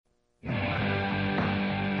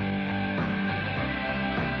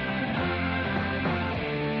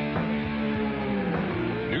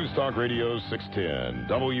Talk Radio 610,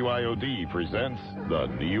 WIOD presents The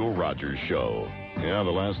Neil Rogers Show. Yeah,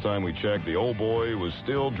 the last time we checked, the old boy was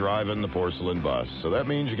still driving the porcelain bus, so that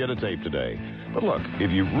means you get a tape today. But look,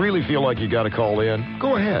 if you really feel like you got to call in,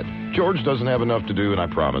 go ahead. George doesn't have enough to do, and I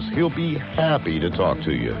promise he'll be happy to talk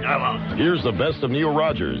to you. Here's the best of Neil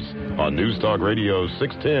Rogers on News Talk Radio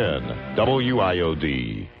 610,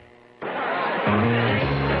 WIOD.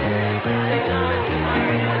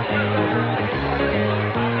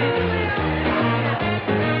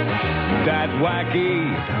 That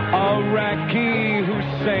wacky Iraqi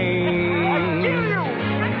Hussein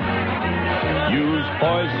used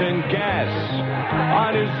poison gas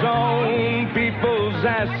on his own people's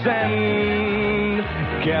ass and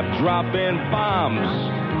kept dropping bombs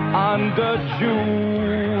on the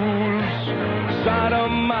Jews.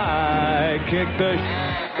 Sodomite, kick the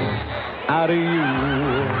out of you.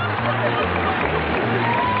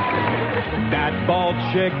 That bald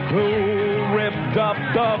chick who ripped up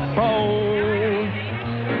the phone.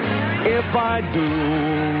 If I do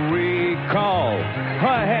recall,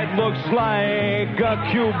 her head looks like a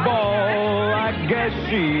cue ball. I guess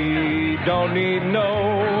she don't need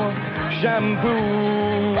no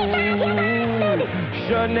shampoo.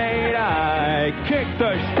 Sinead, I kick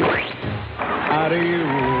the out of you.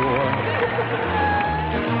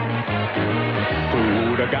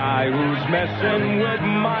 Ooh, the guy who's messing with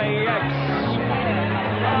my ex,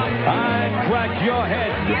 I'd crack your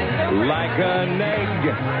head like an egg,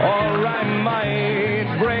 or I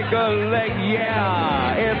might break a leg,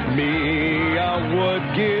 yeah. If Mia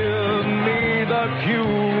would give me the cue,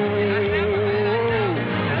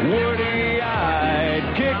 Woody, I'd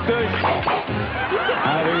kick the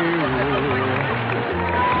out of you.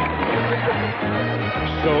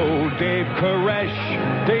 So Dave Koresh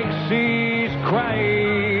thinks he's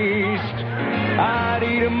Christ. I'd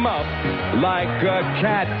eat him up like a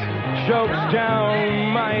cat chokes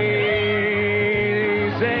down my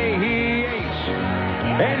say he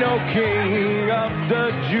ain't no king of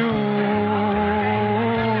the Jews.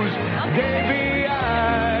 Davey,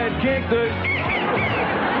 I'd kick the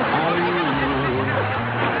out of you.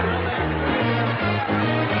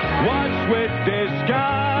 What's with this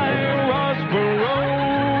guy, Ross Perot?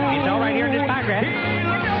 He's all right here in this background. He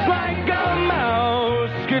looks like a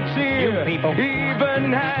mouse gets here. You people.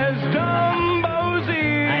 Even has Dumbo's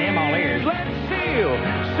ears. I am all ears. Let's seal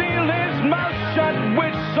his mouth shut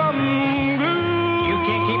with some glue. You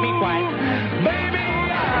can't keep me quiet. Baby,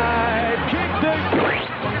 I'd kick the...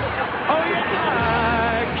 Oh,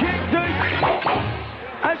 yeah, I'd kick the...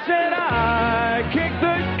 I said I'd kick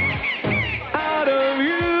the... out of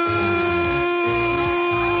you.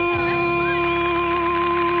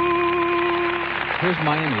 Here's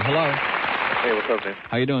Miami. Hello. Hey, what's up, man?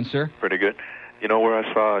 How you doing, sir? Pretty good. You know where I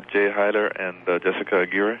saw Jay Hyler and Jessica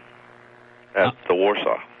Aguirre? At the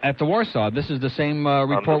Warsaw. At the Warsaw. This is the same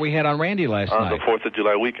report we had on Randy last night. On the 4th of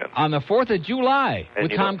July weekend. On the 4th of July and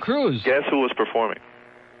with Tom Cruise. Guess who was performing?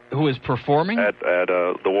 Who was performing? At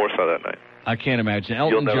the Warsaw that night. I can't imagine.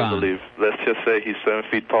 Elton You'll never John. believe. Let's just say he's 7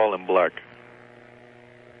 feet tall and black.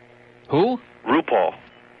 Who? RuPaul.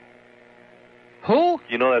 Who?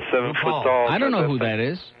 You know that 7 foot tall... I don't know who that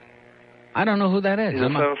is. I don't know who that is. He's a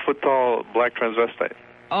 7 foot tall black transvestite.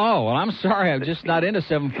 Oh, well, I'm sorry. I'm just not into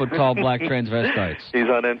 7 foot tall black transvestites. He's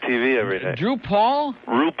on MTV every day. Drew Paul?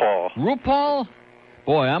 RuPaul. RuPaul?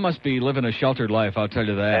 Boy, I must be living a sheltered life, I'll tell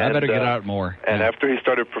you that. I better get out more. And after he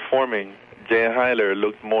started performing, Jay Hyler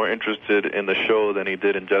looked more interested in the show than he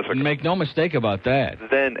did in Jessica. Make no mistake about that.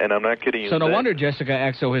 Then, and I'm not kidding you. So no wonder Jessica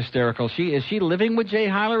acts so hysterical. Is she living with Jay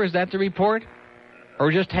Hyler? Is that the report?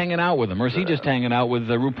 Or just hanging out with him? Or is he just hanging out with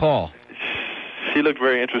RuPaul? She looked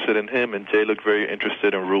very interested in him, and Jay looked very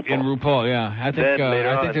interested in RuPaul. In RuPaul, yeah. I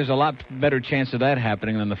think there's a lot better chance of that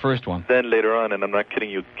happening than the first one. Then later on, and I'm not kidding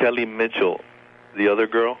you, Kelly Mitchell, the other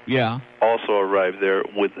girl, also arrived there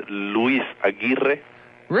with Luis Aguirre.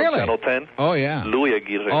 Really? Channel 10. Oh, yeah. Luis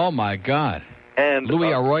Aguirre. Oh, my God. And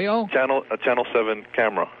Luis Arroyo? Channel 7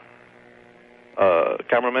 cameraman.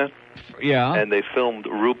 Yeah. And they filmed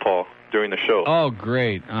RuPaul during the show. Oh,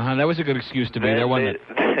 great. That was a good excuse to be there, wasn't it?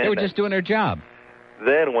 They were just doing their job.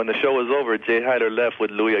 Then, when the show was over, Jay Hyler left with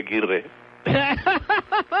Luis Aguirre.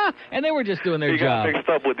 And they were just doing their job. He got mixed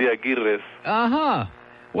up with the Aguirres. Uh-huh.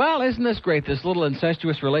 Well, isn't this great, this little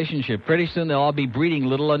incestuous relationship? Pretty soon they'll all be breeding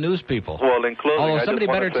little news people. Well, in closing, although somebody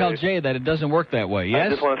better tell Jay that it doesn't work that way, yes? I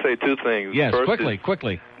just want to say two things. Yes, First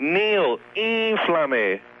quickly. Neil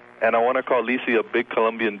Inflame. And I want to call Lisi a big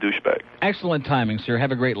Colombian douchebag. Excellent timing, sir.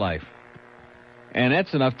 Have a great life. And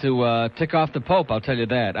that's enough to tick off the Pope, I'll tell you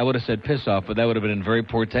that. I would have said piss off, but that would have been in very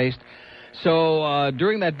poor taste. So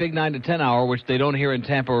during that big 9 to 10 hour, which they don't hear in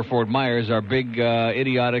Tampa or Fort Myers, our big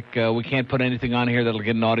idiotic, we can't put anything on here that'll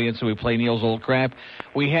get an audience, so we play Neil's old crap.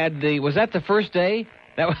 We had was that the first day?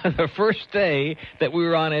 That was the first day that we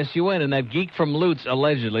were on SUN, and that geek from Lutz,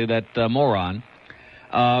 allegedly, that moron,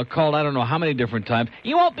 called I don't know how many different times.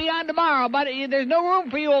 You won't be on tomorrow, but there's no room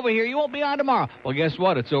for you over here. You won't be on tomorrow. Well, guess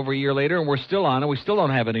what? It's over a year later, and we're still on, and we still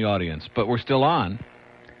don't have any audience, but we're still on,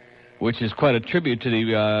 which is quite a tribute to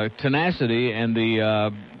the tenacity and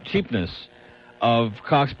the cheapness of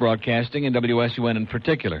Cox Broadcasting and WSUN in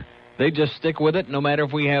particular. They just stick with it, no matter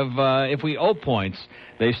if we have if we owe points,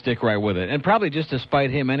 they stick right with it, and probably just to spite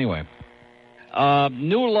him anyway.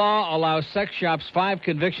 New law allows sex shops 5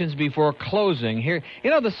 convictions before closing. Here,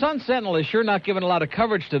 the Sun Sentinel is sure not giving a lot of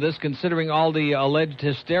coverage to this, considering all the alleged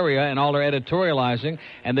hysteria and all their editorializing,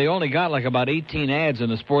 and they only got like about 18 ads on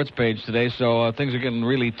the sports page today, so things are getting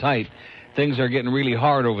really tight. Things are getting really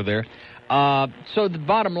hard over there. So the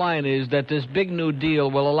bottom line is that this big new deal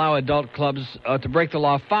will allow adult clubs to break the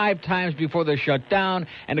law 5 times before they're shut down,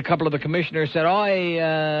 and a couple of the commissioners said,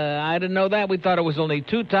 I didn't know that. We thought it was only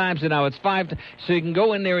 2 times, and now it's 5 So you can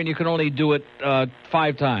go in there and you can only do it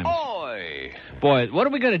 5 times. Boy, what are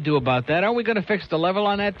we going to do about that? Aren't we going to fix the level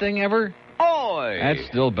on that thing ever? That's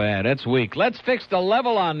still bad. That's weak. Let's fix the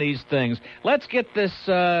level on these things. Let's get this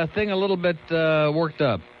thing a little bit worked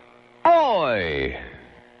up.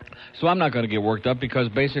 So I'm not going to get worked up because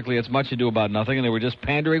basically it's much ado about nothing, and they were just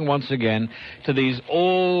pandering once again to these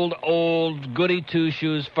old goody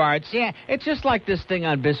two-shoes farts. Yeah, it's just like this thing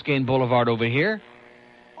on Biscayne Boulevard over here.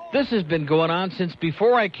 This has been going on since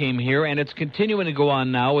before I came here, and it's continuing to go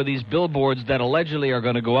on now with these billboards that allegedly are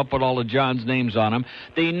going to go up with all of John's names on them.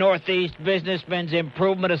 The Northeast Businessmen's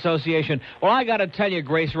Improvement Association. Well, I got to tell you,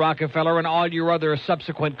 Grace Rockefeller and all your other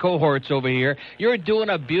subsequent cohorts over here, you're doing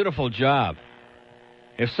a beautiful job.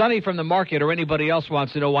 If Sonny from the market or anybody else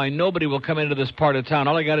wants to know why nobody will come into this part of town,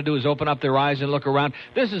 all they got to do is open up their eyes and look around.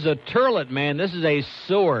 This is a turlet, man. This is a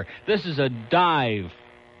sewer. This is a dive.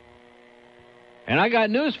 And I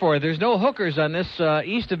got news for you. There's no hookers on this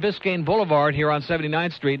east of Biscayne Boulevard here on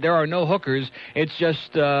 79th Street. There are no hookers. It's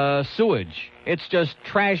just sewage. It's just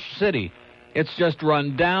trash city. It's just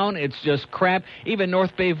run down. It's just crap. Even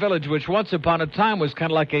North Bay Village, which once upon a time was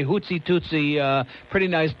kind of like a hootsy-tootsy, pretty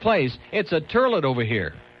nice place, it's a turlet over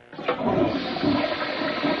here.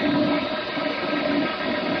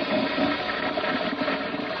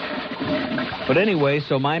 But anyway,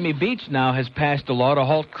 so Miami Beach now has passed a law to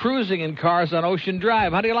halt cruising in cars on Ocean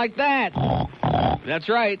Drive. How do you like that? That's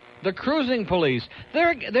right. The cruising police.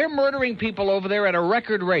 They're murdering people over there at a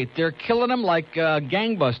record rate. They're killing them like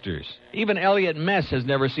gangbusters. Even Elliot Mess has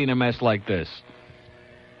never seen a mess like this.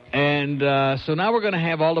 And so now we're going to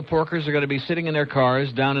have all the porkers are going to be sitting in their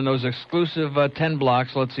cars down in those exclusive 10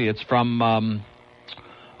 blocks. Let's see, it's from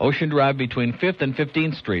Ocean Drive between 5th and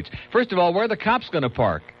 15th Streets. First of all, where are the cops going to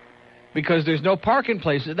park? Because there's no parking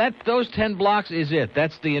places. Those 10 blocks is it.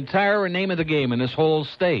 That's the entire name of the game in this whole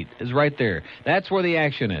state is right there. That's where the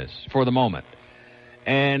action is for the moment.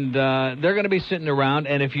 And they're going to be sitting around,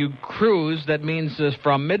 and if you cruise, that means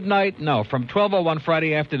from 12:01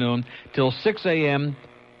 Friday afternoon till 6 a.m.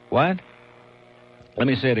 What? Let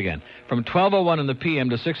me say it again. From 12:01 in the p.m.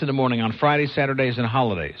 to 6 in the morning on Fridays, Saturdays, and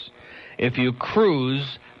holidays. If you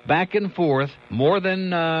cruise back and forth more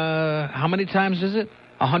than, how many times is it?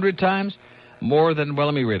 100 times? More than, well,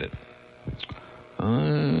 let me read it.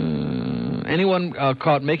 Anyone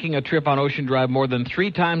caught making a trip on Ocean Drive more than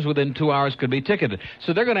 3 times within 2 hours could be ticketed.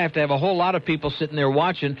 So they're going to have a whole lot of people sitting there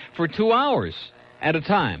watching for 2 hours at a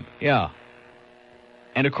time. Yeah.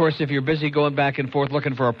 And, of course, if you're busy going back and forth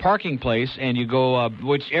looking for a parking place and you go,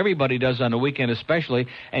 which everybody does on the weekend especially,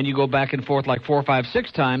 and you go back and forth like 4, 5,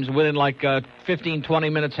 6 times within like 15, 20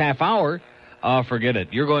 minutes, half hour, forget it.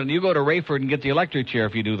 You go to Rayford and get the electric chair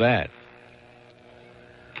if you do that.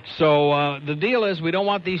 So the deal is we don't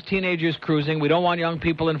want these teenagers cruising. We don't want young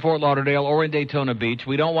people in Fort Lauderdale or in Daytona Beach.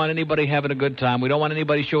 We don't want anybody having a good time. We don't want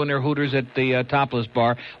anybody showing their hooters at the topless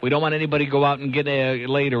bar. We don't want anybody go out and get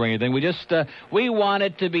laid or anything. We want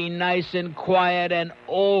it to be nice and quiet and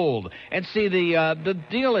old. And see, the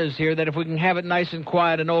deal is here that if we can have it nice and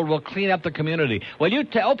quiet and old, we'll clean up the community. Well, you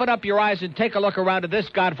open up your eyes and take a look around at this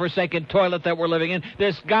godforsaken toilet that we're living in,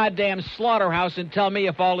 this goddamn slaughterhouse, and tell me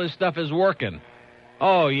if all this stuff is working.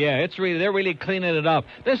 Oh, yeah, they're really cleaning it up.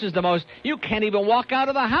 This is the most, you can't even walk out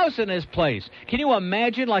of the house in this place. Can you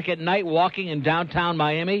imagine, like at night, walking in downtown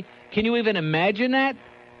Miami? Can you even imagine that?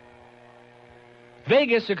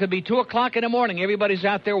 Vegas, it could be 2 o'clock in the morning. Everybody's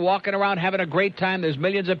out there walking around having a great time. There's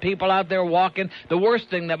millions of people out there walking. The worst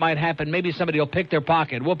thing that might happen, maybe somebody will pick their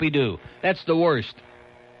pocket. Whoopee-doo. That's the worst.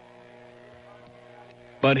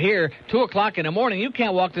 But here, 2 o'clock in the morning, you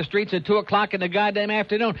can't walk the streets at 2 o'clock in the goddamn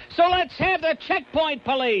afternoon. So let's have the checkpoint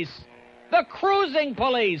police, the cruising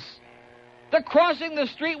police, the crossing the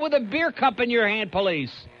street with a beer cup in your hand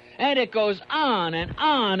police. And it goes on and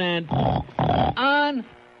on and on.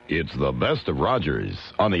 It's the best of Rogers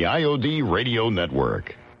on the IOD Radio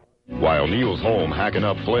Network. While Neil's home hacking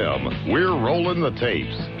up phlegm, we're rolling the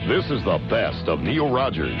tapes. This is the best of Neil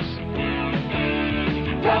Rogers.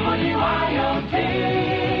 WIOD.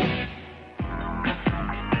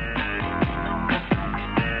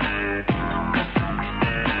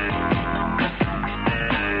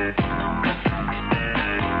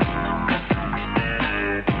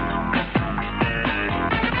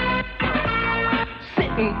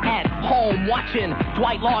 Sitting at home watching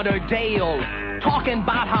Dwight Lauderdale, talking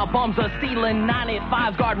about how bums are stealing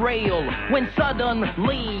 95's guardrail, when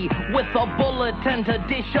suddenly, with a bulletin to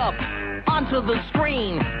dish up, onto the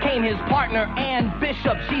screen came his partner, Ann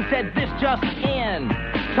Bishop. She said, this just in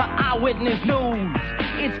to Eyewitness News.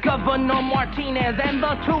 It's Governor Martinez and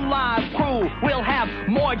the 2 Live crew. We'll have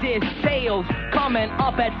more details coming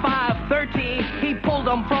up at 5:30. He pulled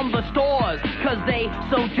them from the stores, 'cause they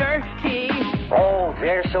so dirty. Oh,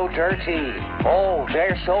 they're so dirty. Oh,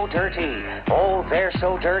 they're so dirty. Oh, they're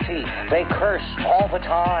so dirty. They curse all the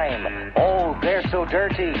time. Oh, they're so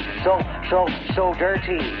dirty. So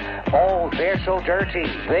dirty. Oh, they're so dirty.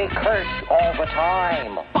 They curse all the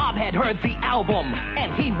time. Bob had heard the album,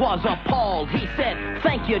 and he was appalled. He said,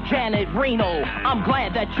 thank you, Janet Reno. I'm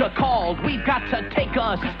glad that you called. We've got to take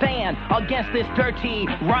a stand against this dirty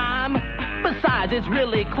rhyme. Besides, it's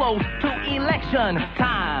really close to election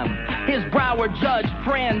time. His Broward judge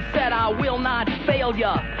friend said, I will not fail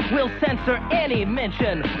ya. We'll censor any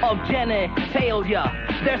mention of genitalia.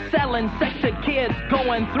 They're selling sex to kids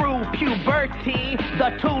going through puberty.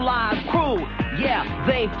 The 2 Live crew, yeah,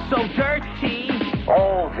 they so dirty.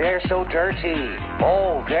 Oh, they're so dirty.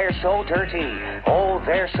 Oh, they're so dirty. Oh,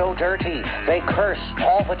 they're so dirty. They curse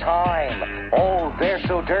all the time. Oh, they're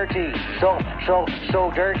so dirty. So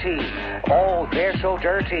dirty. Oh, they're so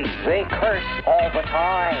dirty. They curse all the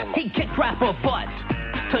time. He kicked rapper butt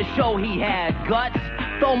to show he had guts,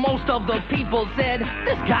 though most of the people said,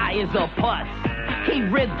 this guy is a putz. He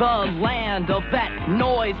rid the land of that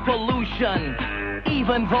noise pollution,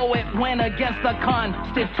 even though it went against the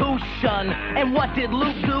Constitution. And what did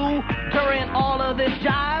Luke do during all of this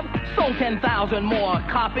jive? Sold 10,000 more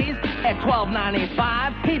copies at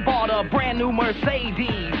 $12.95. He bought a brand new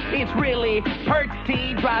Mercedes. It's really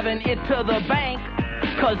pretty, driving it to the bank,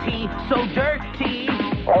 'cause he's so dirty.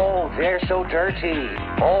 Oh, they're so dirty.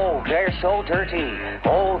 Oh, they're so dirty.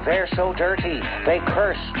 Oh, they're so dirty. They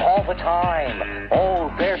curse all the time.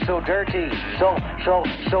 Oh, they're so dirty. So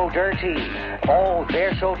dirty. Oh,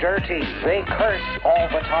 they're so dirty. They curse all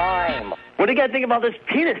the time. What do you guys think about this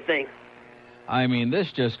penis thing? I mean,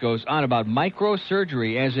 this just goes on about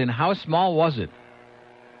microsurgery, as in how small was it?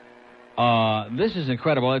 This is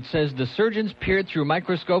incredible. It says the surgeons peered through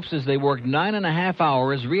microscopes as they worked 9.5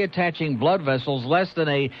 hours reattaching blood vessels less than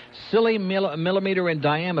a silly millimeter in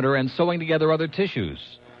diameter and sewing together other tissues.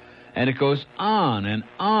 And it goes on and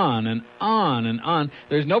on and on and on.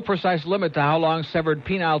 There's no precise limit to how long severed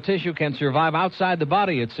penile tissue can survive outside the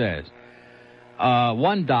body, it says.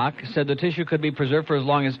 One doc said the tissue could be preserved for as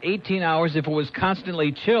long as 18 hours if it was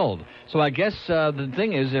constantly chilled. So I guess the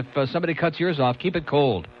thing is, if somebody cuts yours off, keep it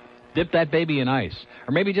cold. Dip that baby in ice.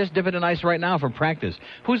 Or maybe just dip it in ice right now for practice.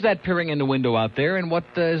 Who's that peering in the window out there? And what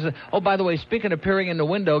is... Oh, by the way, speaking of peering in the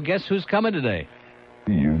window, guess who's coming today?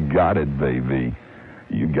 You got it, baby.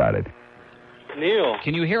 You got it. Neil.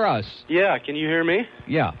 Can you hear us? Yeah, can you hear me?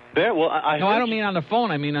 Yeah. Well, I No, I don't mean on the phone.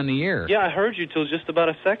 I mean on the air. Yeah, I heard you till just about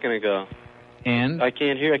a second ago. And? I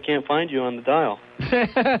can't find you on the dial.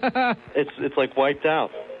 It's like wiped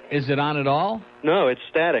out. Is it on at all? No, it's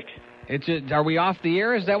static. Are we off the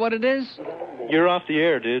air? Is that what it is? You're off the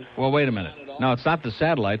air, dude. Well, wait a minute. No, it's not the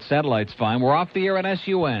satellite. Satellite's fine. We're off the air at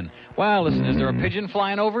SUN. Well, listen, is there a pigeon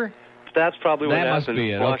flying over? That's probably what happened. That must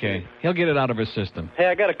be it. Okay. He'll get it out of his system. Hey,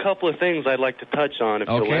 I got a couple of things I'd like to touch on. If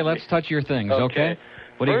okay, let's touch your things, okay?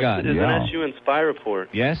 What do you got? First is an SUN Spy report.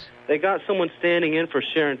 Yes? They got someone standing in for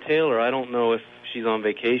Sharon Taylor. I don't know if she's on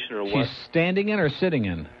vacation or what. She's standing in or sitting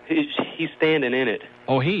in? He's standing in it.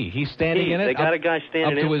 Oh, he's standing in it? They got a guy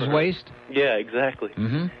standing in up to his waist? Yeah, exactly.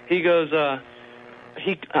 Mm-hmm. He goes,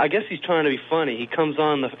 I guess he's trying to be funny. He comes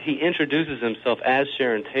on, he introduces himself as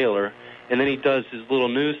Sharon Taylor, and then he does his little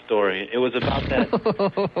news story. It was about that.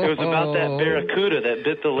 It was about that barracuda that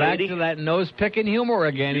bit the lady. Back to that nose-picking humor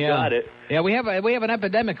again. You got it. Yeah, we have an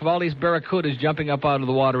epidemic of all these barracudas jumping up out of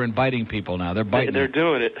the water and biting people now. They're biting. They're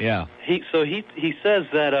doing it. Yeah. He says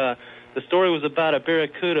that The story was about a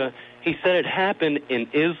barracuda. He said it happened in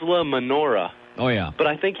Isla Minora. Oh, yeah. But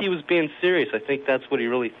I think he was being serious. I think that's what he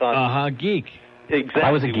really thought. Geek. Exactly.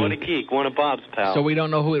 I was a geek. What a geek. One of Bob's pals. So we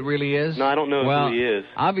don't know who it really is? No, I don't know who he is.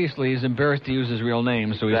 Obviously, he's embarrassed to use his real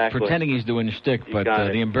name, so he's pretending he's doing shtick, but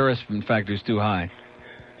the embarrassment factor is too high.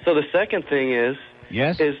 So the second thing is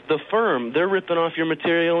the firm. They're ripping off your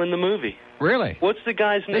material in the movie. Really? What's the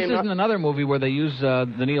guy's name? This isn't another movie where they use the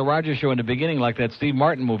Neil Rogers Show in the beginning like that Steve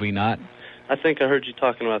Martin movie, not? I think I heard you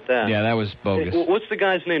talking about that. Yeah, that was bogus. What's the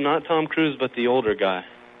guy's name? Not Tom Cruise, but the older guy.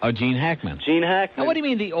 Oh, Gene Hackman. Gene Hackman. Now, what do you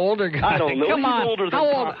mean the older guy? I don't know. Come on. Older than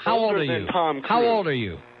How old are you? Tom Cruise. How old are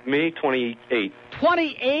you? Me, 28.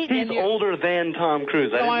 28? He's older than Tom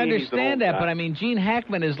Cruise. I understand that, but I mean, Gene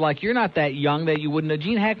Hackman is like, you're not that young that you wouldn't know.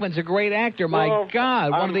 Gene Hackman's a great actor. My God,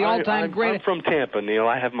 one of the all-time great. I'm from Tampa, Neil.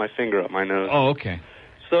 I have my finger up my nose. Oh, okay.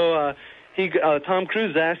 So Tom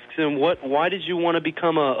Cruise asks him, why did you want to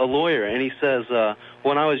become a lawyer? And he says,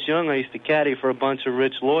 when I was young, I used to caddy for a bunch of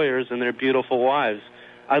rich lawyers and their beautiful wives.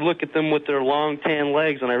 I look at them with their long tan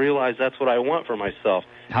legs, and I realize that's what I want for myself.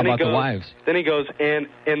 How about the wives? Then he goes, and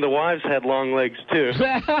the wives had long legs, too.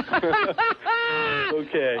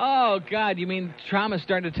 Okay. Oh, God, you mean Trauma's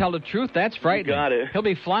starting to tell the truth? That's frightening. You got it. He'll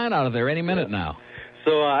be flying out of there any minute now.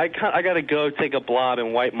 So I got to go take a blob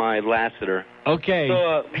and wipe my lassiter. Okay.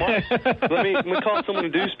 So, Mark, let me call someone a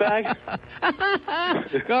douchebag.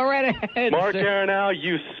 Go right ahead, Mark Aronow,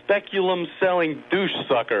 you speculum-selling douche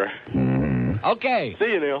sucker. Okay. See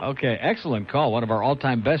you, Neil. Okay, excellent call. One of our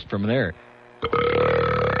all-time best from there.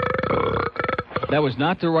 That was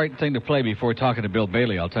not the right thing to play before talking to Bill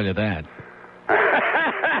Bailey, I'll tell you that.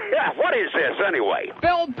 What is this, anyway?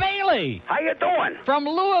 Bill Bailey! How you doing? From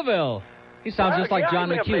Louisville. He sounds just like John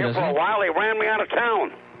McHugh, doesn't he? For a while, he ran me out of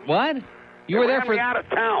town. What? You were there for out of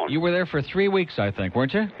town. You were there for 3 weeks, I think,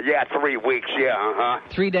 weren't you? Yeah, 3 weeks, yeah, uh-huh.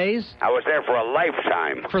 3 days? I was there for a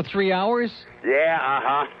lifetime. For 3 hours? Yeah,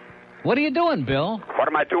 uh-huh. What are you doing, Bill? What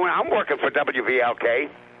am I doing? I'm working for WVLK.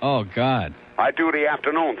 Oh, God. I do the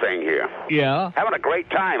afternoon thing here. Yeah? Having a great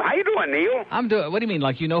time. How you doing, Neil? I'm doing... What do you mean,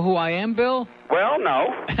 like you know who I am, Bill? Well, no.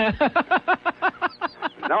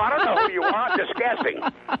 No, I don't know who you are. Just guessing.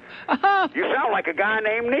 You sound like a guy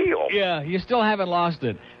named Neil. Yeah, you still haven't lost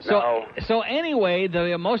it. So anyway,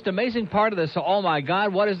 the most amazing part of this, oh, my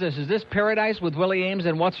God, what is this? Is this Paradise with Willie Ames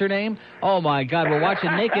and what's her name? Oh, my God, we're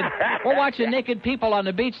watching naked people on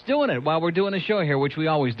the beach doing it while we're doing a show here, which we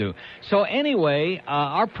always do. So anyway,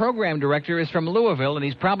 our program director is from Louisville, and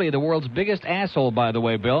he's probably the world's biggest asshole, by the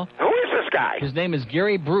way, Bill. Who is this guy? His name is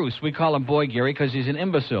Gary Bruce. We call him Boy Gary because he's an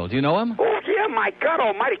imbecile. Do you know him? Oh, yeah, my God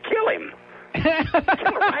almighty, kill him. Kill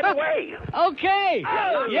him right away. Okay.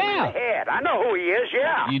 Yeah. I know who he is,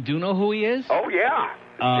 yeah. You do know who he is? Oh, yeah.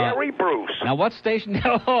 Gary Bruce. Now, what station...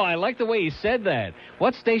 Oh, I like the way he said that.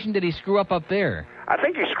 What station did he screw up there? I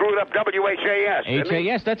think he screwed up WHAS.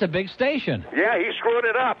 HAS, that's a big station. Yeah, he screwed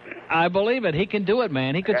it up. I believe it. He can do it,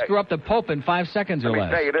 man. He could screw up the Pope in 5 seconds or less.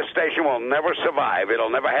 Let me tell you, this station will never survive. It'll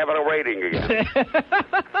never have a rating again.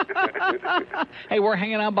 Hey, we're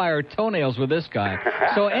hanging out by our toenails with this guy.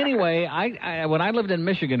 So anyway, I when I lived in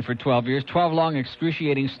Michigan for 12 years, 12 long,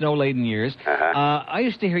 excruciating, snow-laden years, I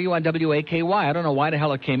used to hear you on WAKY. I don't know why the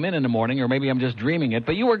hell it came in the morning, or maybe I'm just dreaming it,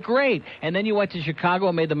 but you were great. And then you went to Chicago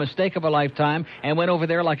and made the mistake of a lifetime and went over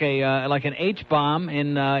there like an H-bomb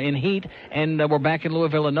in heat, and we're back in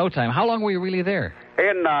Louisville in no time. How long were you really there?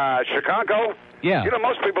 In Chicago? Yeah. You know,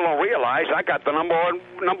 most people don't realize I got the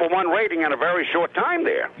number one rating in a very short time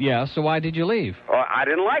there. Yeah, so why did you leave? I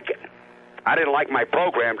didn't like it. I didn't like my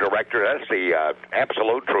program director. That's the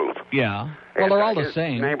absolute truth. Yeah. Well, they're all the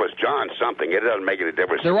same. His name was John something. It doesn't make any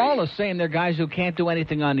difference. They're all the same. They're guys who can't do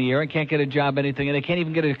anything on the air and can't get a job, anything, and they can't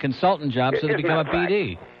even get a consultant job, so they become a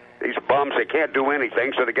PD. These bums, they can't do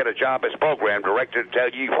anything, so they get a job as program director to tell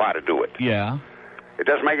you how to do it. Yeah. It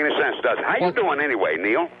doesn't make any sense, does it? How you doing anyway,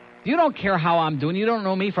 Neil? You don't care how I'm doing. You don't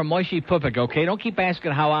know me from Moishi Pupik, okay? Don't keep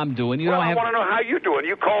asking how I'm doing. I want to know how you're doing.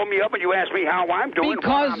 You call me up and you ask me how I'm doing.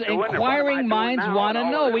 Because inquiring minds want to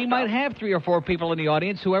know. We might have 3 or 4 people in the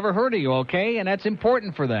audience who ever heard of you, okay? And that's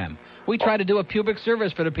important for them. We try to do a pubic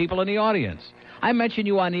service for the people in the audience. I mentioned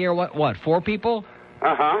you on the air, what 4 people?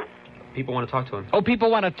 Uh-huh. People want to talk to him. Oh,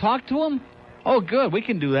 people want to talk to him? Oh, good. We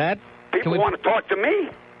can do that. People want to talk to me?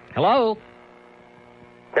 Hello?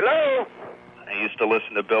 Hello? I used to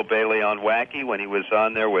listen to Bill Bailey on Wacky when he was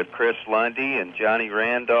on there with Chris Lundy and Johnny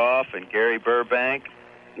Randolph and Gary Burbank.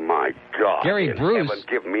 My God. Gary Bruce. Heaven,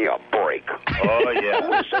 give me a break. Oh, yeah.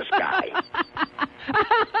 Who is this guy?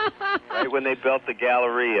 Right when they built the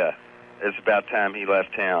Galleria, it's about time he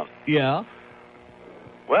left town. Yeah.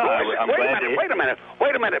 Well, I'm glad to... Wait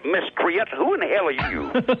a minute, miscreant. Who in the hell are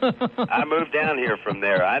you? I moved down here from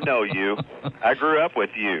there. I know you. I grew up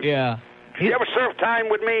with you. Yeah. Did you ever serve time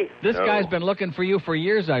with me? This guy's been looking for you for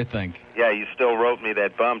years, I think. Yeah, you still wrote me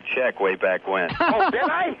that bum check way back when. Oh, did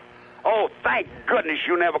I? Oh, thank goodness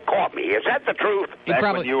you never caught me. Is that the truth? Back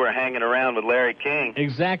when you were hanging around with Larry King.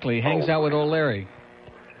 Exactly. Hangs out with old Larry.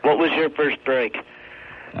 What was your first break?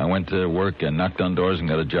 I went to work and knocked on doors and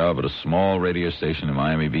got a job at a small radio station in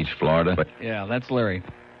Miami Beach, Florida. Yeah, that's Larry.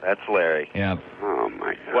 That's Larry. Yeah. Oh,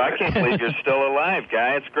 my God. Well, I can't believe you're still alive,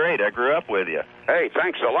 guy. It's great. I grew up with you. Hey,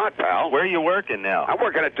 thanks a lot, pal. Where are you working now? I'm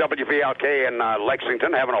working at WVLK in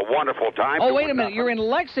Lexington, having a wonderful time. Oh, wait a minute. You're in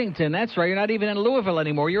Lexington. That's right. You're not even in Louisville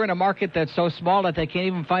anymore. You're in a market that's so small that they can't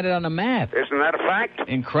even find it on the map. Isn't that a fact?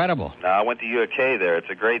 Incredible. No, I went to UK there. It's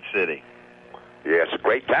a great city. Yeah, it's a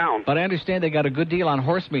great town. But I understand they got a good deal on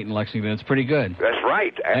horse meat in Lexington. It's pretty good. That's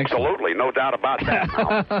right. Absolutely. No doubt about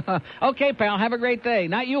that. Okay, pal. Have a great day.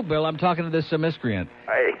 Not you, Bill. I'm talking to this miscreant.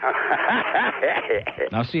 Hey.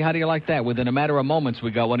 Now, see, how do you like that? Within a matter of moments, we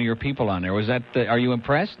got one of your people on there. Was that? Are you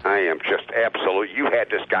impressed? I am just absolute. You had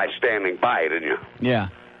this guy standing by, didn't you? Yeah.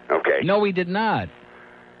 Okay. No, we did not.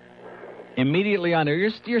 Immediately on there.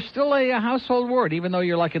 You're still a household word, even though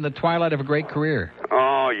you're like in the twilight of a great career.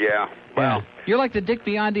 Oh, yeah. Well. Yeah. You're like the Dick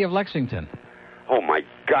Biondi of Lexington. Oh, my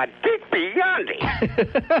God. Dick Biondi.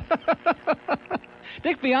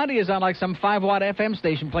 Dick Biondi is on like some 5-watt FM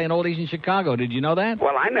station playing oldies in Chicago. Did you know that?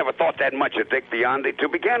 Well, I never thought that much of Dick Biondi to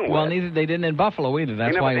begin with. Well, neither they didn't in Buffalo either.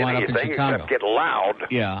 That's why he wound up in Chicago. Except get loud.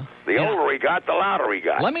 Yeah. The older he got, the louder he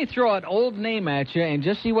got. Let me throw an old name at you and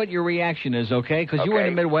just see what your reaction is, okay? Because you were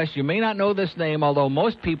in the Midwest. You may not know this name, although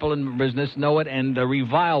most people in business know it and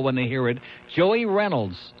revile when they hear it. Joey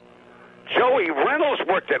Reynolds. Joey Reynolds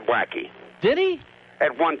worked at Wacky. Did he?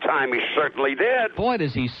 At one time, he certainly did. Boy,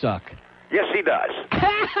 does he suck. Yes, he does.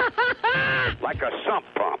 Like a sump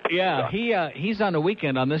pump. Yeah, he's on the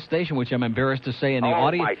weekend on this station, which I'm embarrassed to say. And the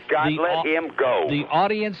audience, my God, let him go. The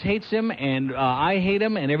audience hates him, and I hate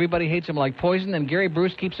him, and everybody hates him like poison. And Gary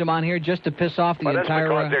Bruce keeps him on here just to piss off the entire...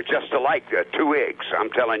 That's because they're just alike. Two eggs, I'm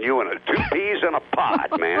telling you, and two peas in a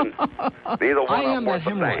pod, man. Neither one of them worth a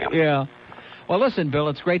damn. Yeah. Well, listen, Bill,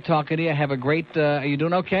 it's great talking to you. Have a great... are you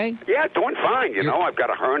doing okay? Yeah, doing fine. You know, I've got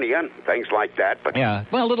a hernia and things like that. But yeah,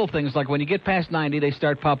 well, little things like when you get past 90, they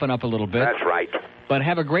start popping up a little bit. That's right. But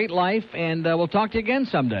have a great life, and we'll talk to you again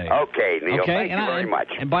someday. Okay, Neil. Okay? Thank you very much.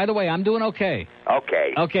 And by the way, I'm doing okay.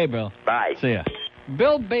 Okay. Okay, Bill. Bye. See ya.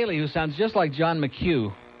 Bill Bailey, who sounds just like John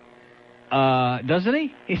McHugh, doesn't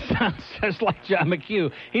he? He sounds just like John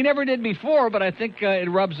McHugh. He never did before, but I think it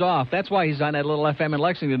rubs off. That's why he's on that little FM in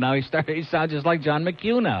Lexington now. He sounds just like John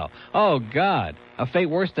McHugh now. Oh, God. A fate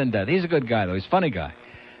worse than death. He's a good guy, though. He's a funny guy.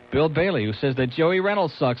 Bill Bailey, who says that Joey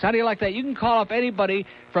Reynolds sucks. How do you like that? You can call up anybody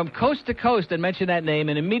from coast to coast and mention that name,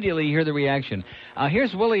 and immediately you hear the reaction.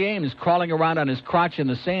 Here's Willie Ames crawling around on his crotch in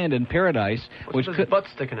the sand in paradise. What's his butt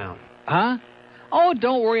sticking out? Huh? Oh,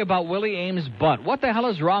 don't worry about Willie Ames' butt. What the hell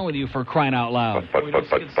is wrong with you for crying out loud?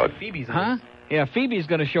 Phoebe's in huh? Yeah, Phoebe's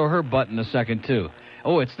going to show her butt in a second, too.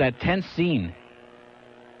 Oh, it's that tense scene.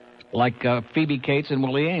 Like Phoebe Cates and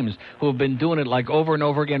Willie Ames, who have been doing it like over and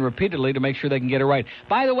over again repeatedly to make sure they can get it right.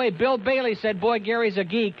 By the way, Bill Bailey said, boy, Gary's a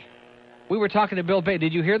geek. We were talking to Bill Bailey.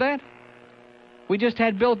 Did you hear that? We just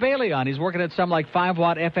had Bill Bailey on. He's working at some like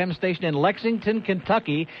 5-watt FM station in Lexington,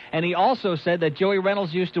 Kentucky, and he also said that Joey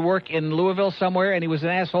Reynolds used to work in Louisville somewhere, and he was an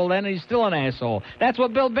asshole then, and he's still an asshole. That's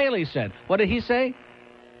what Bill Bailey said. What did he say?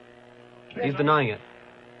 He's denying it.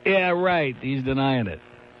 Yeah, right. He's denying it.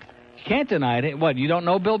 You can't deny it. What, you don't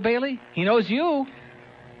know Bill Bailey? He knows you.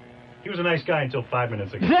 He was a nice guy until 5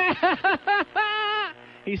 minutes ago.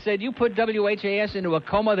 He said, you put WHAS into a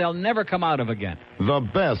coma they'll never come out of again. The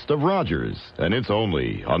best of Rogers, and it's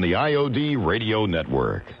only on the IOD Radio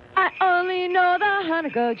Network. I only know the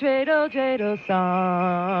Hanukkah dreidel, dreidel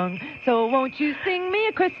song. So won't you sing me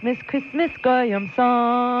a Christmas, Christmas Goyim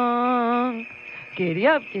song? Giddy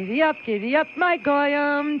up, my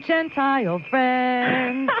Goyim Gentile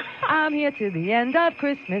friend. I'm here to the end of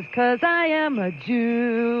Christmas 'cause I am a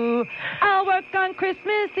Jew. I'll work on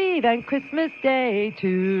Christmas Eve and Christmas Day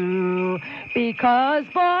too, because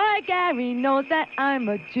boy, Gary knows that I'm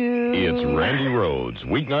a Jew. It's Randy Rhodes,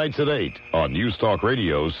 weeknights at 8 on News Talk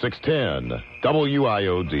Radio 610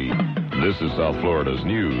 WIOD. This is South Florida's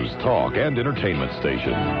news, talk, and entertainment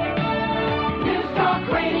station. News Talk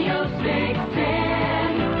Radio 610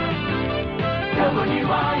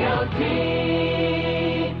 WIOD.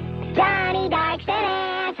 Johnny Dykes and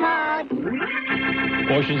asshole.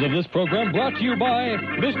 Portions of this program brought to you by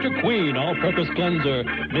Mr. Queen All-Purpose Cleanser.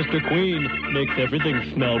 Mr. Queen makes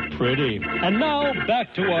everything smell pretty. And now,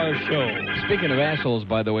 back to our show. Speaking of assholes,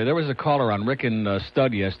 by the way, there was a caller on Rick and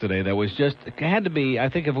Stud yesterday that was just, it had to be, I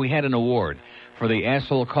think if we had an award for the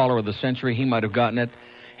asshole caller of the century, he might have gotten it.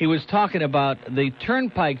 He was talking about the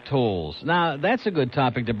turnpike tolls. Now, that's a good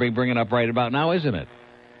topic to be bringing up right about now, isn't it?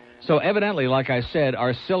 So evidently, like I said,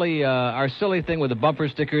 our silly thing with the bumper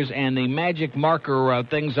stickers and the magic marker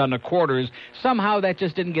things on the quarters, somehow that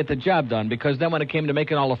just didn't get the job done, because then when it came to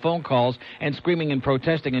making all the phone calls and screaming and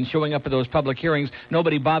protesting and showing up at those public hearings,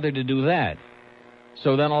 nobody bothered to do that.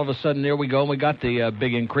 So then all of a sudden, there we go, and we got the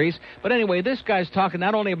big increase. But anyway, this guy's talking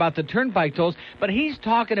not only about the turnpike tolls, but he's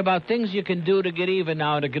talking about things you can do to get even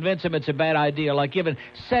now to convince him it's a bad idea, like giving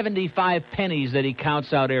 75 pennies that he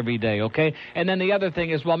counts out every day, okay? And then the other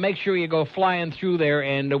thing is, well, make sure you go flying through there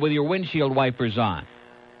and with your windshield wipers on.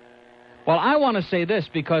 Well, I want to say this,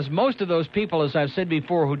 because most of those people, as I've said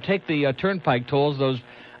before, who take the turnpike tolls,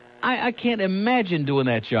 I can't imagine doing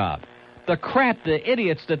that job. The crap, the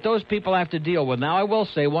idiots that those people have to deal with. Now, I will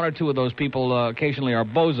say one or two of those people occasionally are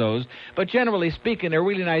bozos, but generally speaking, they're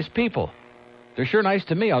really nice people. They're sure nice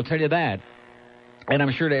to me, I'll tell you that. And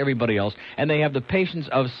I'm sure to everybody else. And they have the patience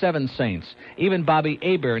of 7 saints. Even Bobby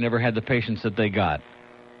Hebert never had the patience that they got.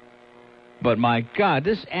 But my God,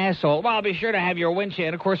 this asshole, well, be sure to have your windshield.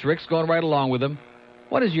 And, of course, Rick's going right along with him.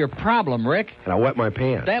 What is your problem, Rick? And I wet my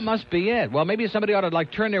pants. That must be it. Well, maybe somebody ought to,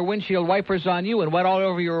 turn their windshield wipers on you and wet all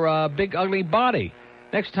over your big, ugly body.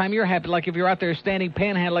 Next time you're happy, like if you're out there standing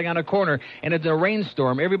panhandling on a corner and it's a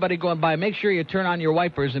rainstorm, everybody going by, make sure you turn on your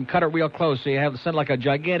wipers and cut it real close so you have send like a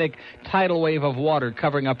gigantic tidal wave of water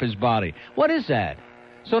covering up his body. What is that?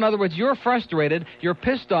 So, in other words, you're frustrated, you're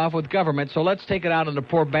pissed off with government, so let's take it out on the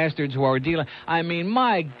poor bastards who are dealing. I mean,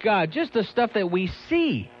 my God, just the stuff that we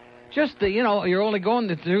see. Just you're only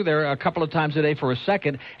going through there a couple of times a day for a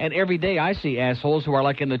second, and every day I see assholes who are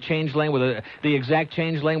like in the change lane with the exact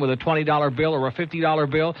change lane with a $20 bill or a $50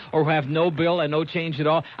 bill, or who have no bill and no change at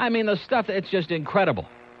all. I mean, the stuff, it's just incredible.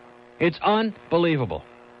 It's unbelievable.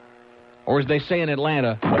 Or as they say in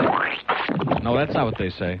Atlanta, no, that's not what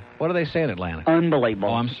they say. What do they say in Atlanta? Unbelievable.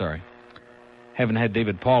 Oh, I'm sorry. Haven't had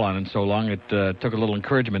David Paul on in so long, it took a little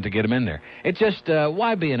encouragement to get him in there. It's just,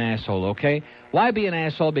 why be an asshole, okay? Why be an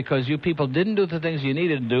asshole because you people didn't do the things you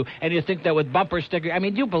needed to do, and you think that with bumper stickers... I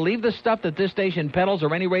mean, do you believe the stuff that this station peddles,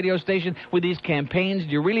 or any radio station, with these campaigns?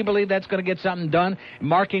 Do you really believe that's going to get something done?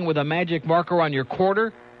 Marking with a magic marker on your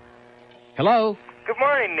quarter? Hello? Good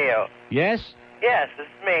morning, Neil. Yes? Yes, this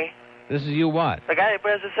is me. This is you what? The guy that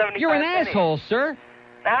wears the 75 You're an pennies. asshole, sir.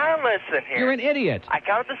 Now listen here. You're an idiot. I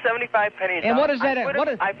count the 75 pennies. And out. what does that?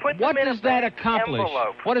 I put them in a blank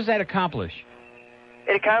envelope. What does that accomplish?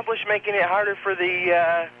 It accomplished making it harder for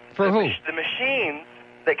the the machines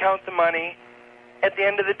that count the money at the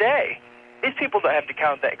end of the day. These people don't have to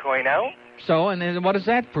count that coin out. So, and then what does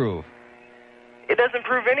that prove? It doesn't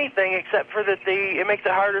prove anything except for that it makes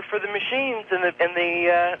it harder for the machines and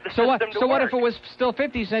the so system to So work. what if it was still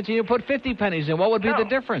 50 cents and you put 50 pennies in? What would be the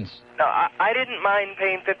difference? No, I didn't mind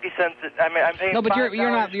paying 50 cents. I'm paying. No, but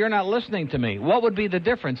 $5. you're not listening to me. What would be the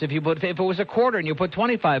difference if it was a quarter and you put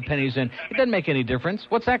 25 pennies in? It doesn't make any difference.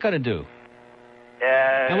 What's that going to do?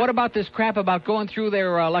 And what about this crap about going through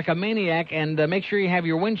there like a maniac and make sure you have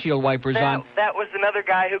your windshield wipers on? That was another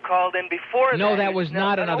guy who called in before. No, that was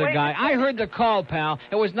not another guy. I heard the call, pal.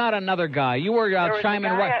 It was not another guy. You were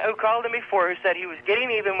chiming right. There was a guy who called in before who said he was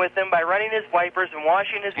getting even with them by running his wipers and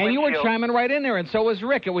washing his windshield. And you were chiming right in there, and so was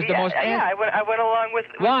Rick. It was the most... Yeah, I went along with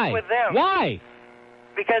them. Why?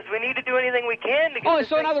 Because we need to do anything we can to get this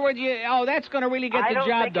so in thing. other words, that's going to really get the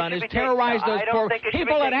job done, is terrorize those poor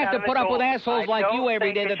people that have to put up with assholes like you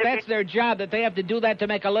every day, that's their job, that they have to do that to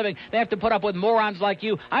make a living. They have to put up with morons like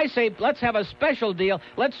you. I say, let's have a special deal.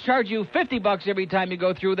 Let's charge you $50 every time you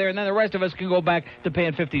go through there, and then the rest of us can go back to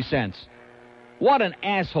paying 50 cents. What an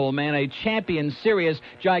asshole, man. A champion, serious,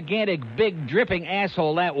 gigantic, big, dripping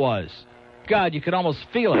asshole that was. God, you could almost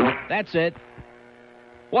feel it. That's it.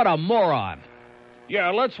 What a moron.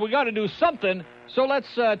 Yeah, we got to do something. So let's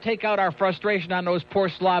take out our frustration on those poor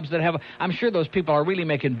slobs that have... I'm sure those people are really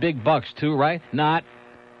making big bucks, too, right? Not.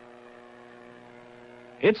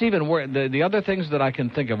 It's even worse. The other things that I can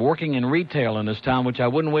think of, working in retail in this town, which I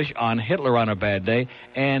wouldn't wish on Hitler on a bad day,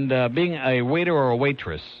 and being a waiter or a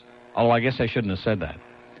waitress. Oh, I guess I shouldn't have said that.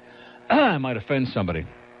 I might offend somebody.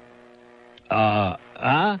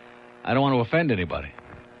 I don't want to offend anybody.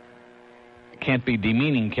 Can't be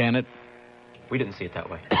demeaning, can it? We didn't see it that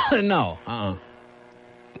way. No.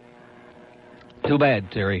 Too bad,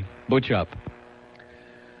 Terry. Butch up.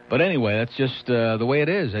 But anyway, that's just the way it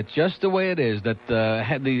is. It's just the way it is. That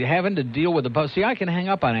having to deal with the buzz. See, I can hang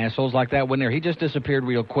up on assholes like that when he just disappeared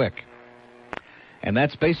real quick. And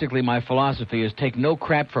that's basically my philosophy: is take no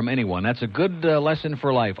crap from anyone. That's a good lesson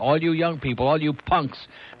for life. All you young people, all you punks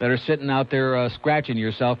that are sitting out there scratching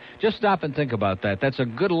yourself, just stop and think about that. That's a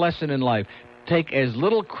good lesson in life. Take as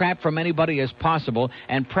little crap from anybody as possible,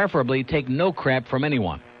 and preferably take no crap from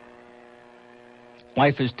anyone.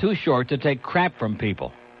 Life is too short to take crap from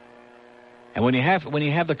people. And when you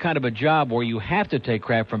have the kind of a job where you have to take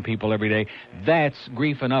crap from people every day, that's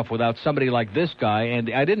grief enough without somebody like this guy.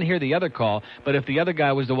 And I didn't hear the other call, but if the other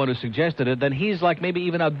guy was the one who suggested it, then he's like maybe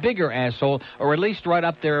even a bigger asshole, or at least right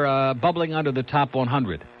up there bubbling under the top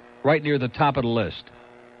 100, right near the top of the list.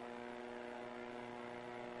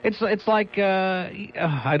 It's like I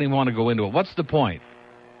didn't even want to go into it. What's the point?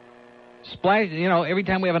 Splash, every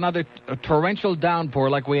time we have another torrential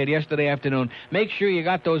downpour like we had yesterday afternoon, make sure you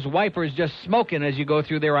got those wipers just smoking as you go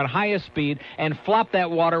through there on highest speed and flop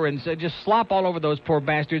that water and just slop all over those poor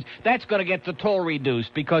bastards. That's going to get the toll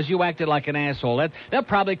reduced because you acted like an asshole. They'll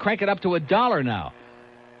probably crank it up to $1 now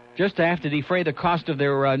just to have to defray the cost of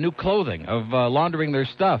their new clothing, of laundering their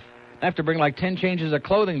stuff. They have to bring like 10 changes of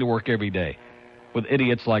clothing to work every day with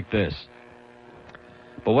idiots like this.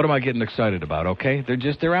 But what am I getting excited about, okay?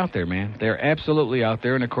 They're out there, man. They're absolutely out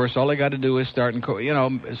there. And, of course, all they got to do is start and,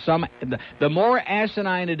 the more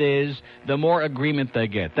asinine it is, the more agreement they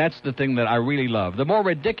get. That's the thing that I really love. The more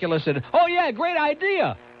ridiculous it is. Oh, yeah, great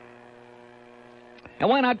idea. And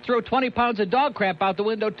why not throw 20 pounds of dog crap out the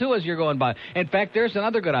window, too, as you're going by? In fact, there's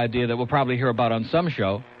another good idea that we'll probably hear about on some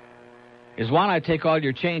show. Is why not take all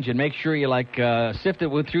your change and make sure you, sift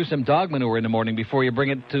it through some dog manure in the morning before you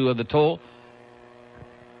bring it to the toll?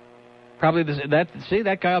 Probably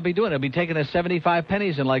that guy will be doing it. He'll be taking his 75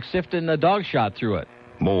 pennies and sifting a dog shot through it.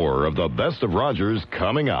 More of the best of Rogers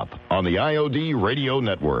coming up on the IOD Radio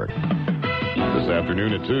Network. This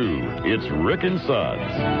afternoon at 2, it's Rick and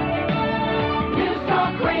Suds. News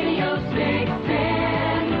Talk Radio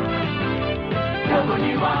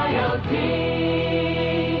 610 WIOD.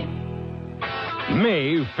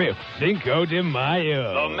 May 5th, Cinco de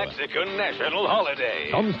Mayo. The Mexican national holiday.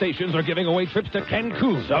 Some stations are giving away trips to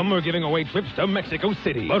Cancun. Some are giving away trips to Mexico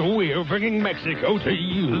City. But we're bringing Mexico to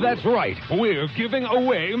you. That's right. We're giving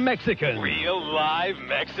away Mexicans. Real live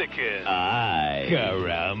Mexicans. Ay,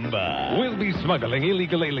 caramba. We'll be smuggling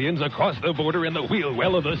illegal aliens across the border in the wheel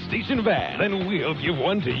well of the station van. Then we'll give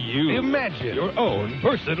one to you. Imagine your own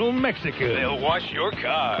personal Mexican. They'll wash your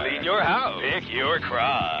car, clean your house, pick your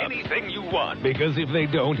crop, anything you want. Because if they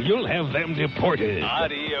don't, you'll have them deported.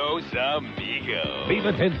 Adios, amigo. Be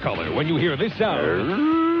the 10th caller when you hear this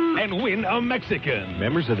sound and win a Mexican.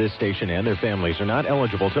 Members of this station and their families are not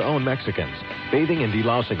eligible to own Mexicans. Bathing and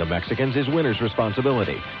delousing of Mexicans is winner's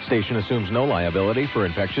responsibility. Station assumes no liability for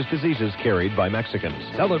infectious diseases carried by Mexicans.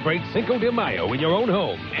 Celebrate Cinco de Mayo in your own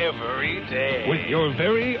home. Every day. With your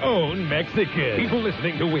very own Mexican. People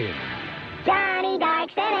listening to win. Johnny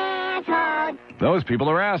Dykes and asshole. Those people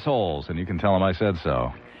are assholes, and you can tell them I said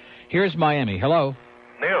so. Here's Miami. Hello.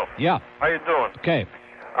 Neil. Yeah. How you doing? Okay.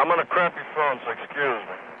 I'm on a crappy phone, so excuse me.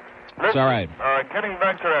 Listen, it's all right. Getting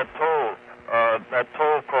back to that toll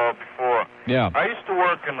call before. Yeah. I used to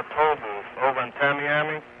work in the toll booth over in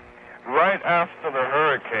Tamiami. Right after the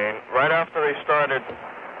hurricane, right after they started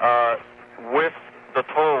with the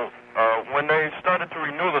toll, when they started to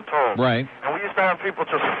renew the toll. Right. And we used to have people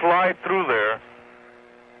just slide through there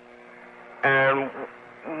and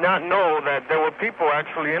not know that there were people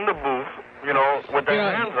actually in the booth, with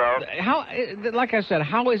their hands out. Like I said,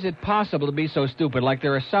 how is it possible to be so stupid? Like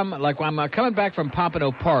there are some, like when I'm coming back from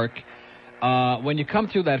Pompano Park, when you come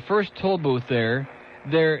through that first toll booth there,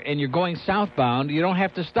 and you're going southbound, you don't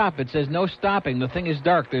have to stop. It says no stopping. The thing is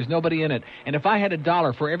dark. There's nobody in it. And if I had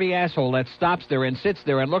 $1 for every asshole that stops there and sits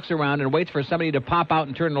there and looks around and waits for somebody to pop out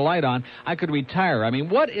and turn the light on, I could retire. I mean,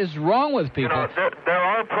 what is wrong with people? There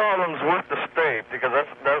are problems with the state because that's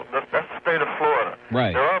the state of Florida.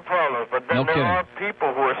 Right. There are problems, but then there are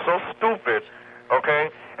people who are so stupid, okay?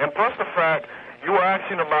 And plus the fact, you were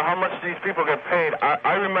asking about how much these people get paid.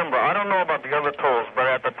 I remember, I don't know about the other tolls, but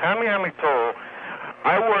at the Tamiami toll,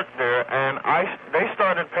 I worked there, and they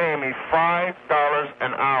started paying me $5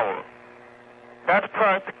 an hour. That's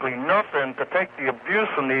practically nothing to take the abuse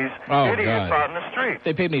from these idiots out in the street. If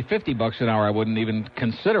they paid me $50 an hour, I wouldn't even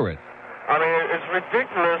consider it. I mean, it's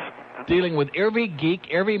ridiculous. Dealing with every geek,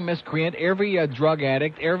 every miscreant, every drug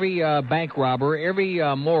addict, every bank robber, every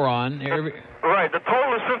moron. Right, the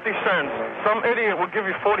toll is 50 cents. Some idiot will give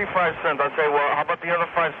you 45 cents. I say, well, how about the other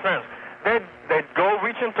 5 cents? they'd go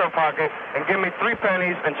reach into their pocket and give me 3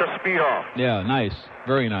 pennies and just speed off. Yeah, nice.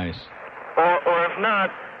 Very nice. Or if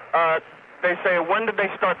not, they say, when did they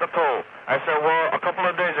start the toll? I said, well, a couple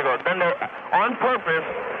of days ago. Then on purpose,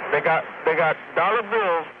 they got dollar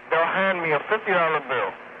bills. They'll hand me a $50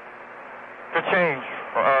 bill to change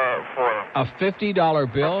for them. A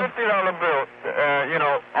 $50 bill? A $50 bill.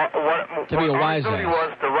 To be a wise my duty ass.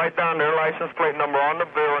 was to write down their license plate number on the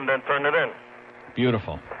bill and then turn it in.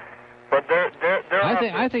 Beautiful. But they're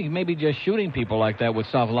I think maybe just shooting people like that would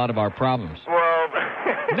solve a lot of our problems. Well,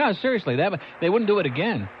 no, seriously, they wouldn't do it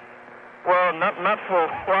again. Well, not for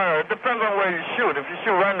fire. It depends on where you shoot. If you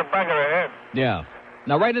shoot right in the back of the head. Yeah.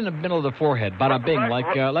 Now, right in the middle of the forehead, bada bing,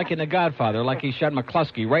 like in The Godfather, like he shot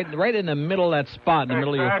McCluskey, right in the middle of that spot in the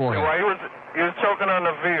middle of your forehead. Well, he was choking on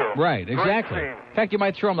the veal. Right, exactly. In fact, you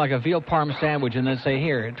might throw him like a veal parm sandwich and then say,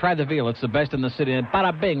 here, try the veal. It's the best in the city. And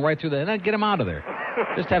bada bing, right through there. And then get him out of there.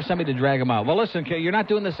 Just have somebody to drag him out. Well, listen, you're not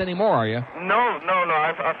doing this anymore, are you? No.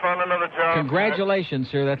 I found another job. Congratulations,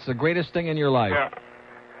 sir. That's the greatest thing in your life. Yeah.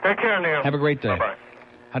 Take care, Neil. Have a great day. Bye-bye.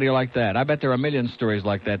 How do you like that? I bet there are a million stories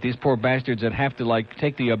like that. These poor bastards that have to,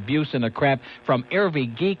 take the abuse and the crap from every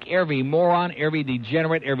geek, every moron, every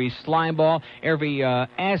degenerate, every slimeball, every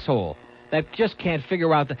asshole that just can't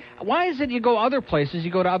figure out why is it you go other places,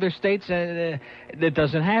 you go to other states, that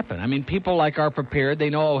doesn't happen. I mean, people are prepared. They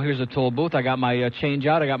know, here's a toll booth. I got my change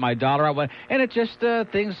out. I got my dollar out. And it just,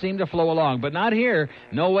 things seem to flow along. But not here.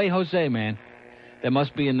 No way, Jose, man. That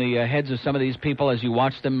must be in the heads of some of these people as you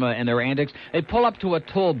watch them and their antics. They pull up to a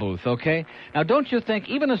toll booth, okay? Now, don't you think,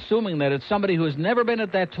 even assuming that it's somebody who has never been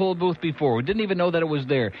at that toll booth before, who didn't even know that it was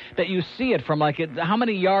there, that you see it from how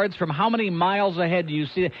many yards, from how many miles ahead do you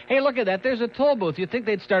see it? Hey, look at that. There's a toll booth. You think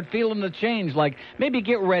they'd start feeling the change, maybe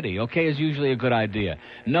get ready, okay, is usually a good idea.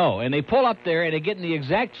 No, and they pull up there and they get in the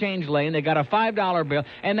exact change lane. They got a $5 bill,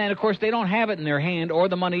 and then, of course, they don't have it in their hand or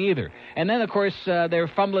the money either. And then, of course, they're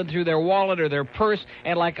fumbling through their wallet or their purse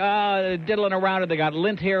and diddling around, and they got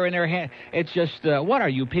lint hair in their hand. It's just, what are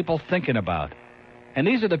you people thinking about? And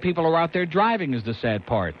these are the people who are out there driving is the sad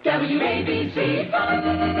part. WABC Fun.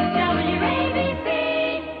 WABC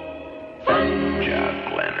Fun.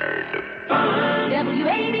 Jeff Leonard. Fun.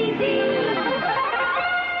 WABC.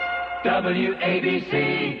 WABC.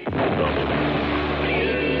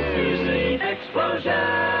 ABC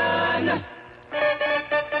Explosion.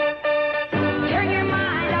 Turn your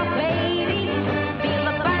mind off, baby. Feel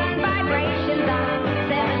the fine vibrations on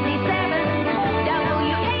 77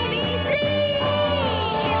 WABC.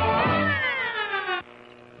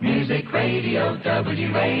 Music Radio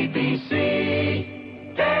WABC.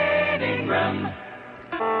 Dead Ingram.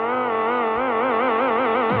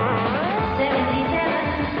 77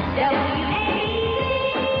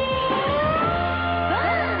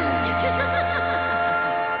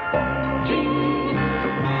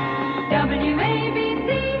 WABC,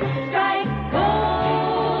 strike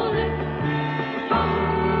gold.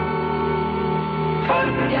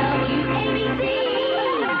 WABC.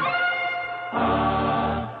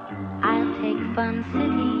 I'll take Fun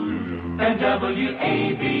City. And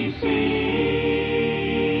WABC.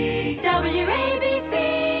 WABC.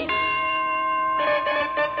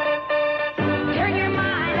 Turn your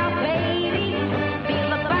mind off, baby. Feel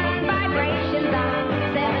the fine vibrations on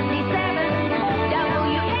 77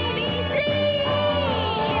 WABC.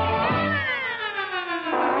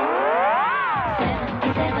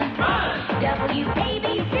 77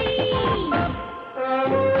 WABC.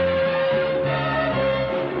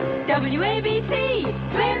 WABC.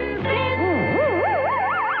 Spin, spin.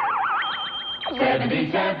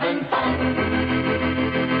 77 Fun.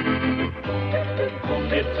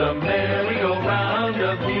 It's a merry-go-round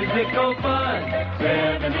of musical fun.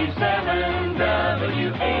 77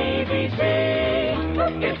 WABC.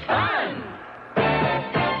 It's fun.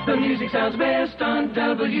 The music sounds best on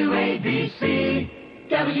WABC.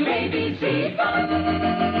 WABC Fun.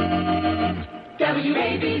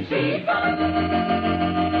 WABC Fun.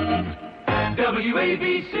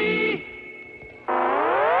 WABC.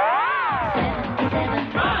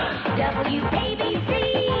 77 Fun. WABC.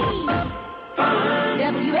 Fun.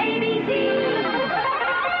 WABC.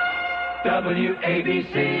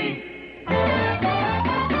 WABC.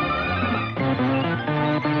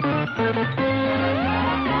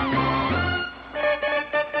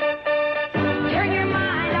 Turn your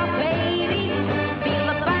mind off, baby. Feel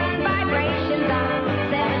the fine vibrations on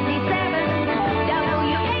 77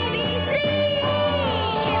 WABC.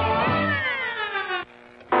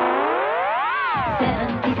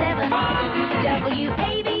 77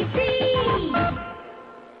 WABC.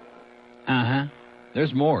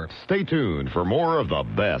 There's more. Stay tuned for more of the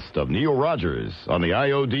best of Neil Rogers on the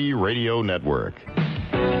IOD Radio Network.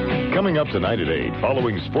 Coming up tonight at 8,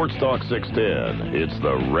 following Sports Talk 610, it's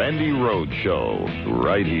the Randy Rhoads Show,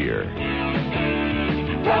 right here.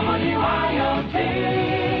 WIOD.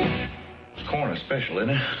 It's corn special,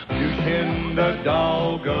 isn't it? Douching the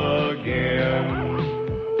dog again.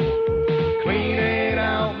 Cleaning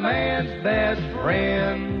out man's best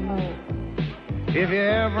friend. If you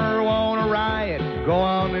ever want to riot, go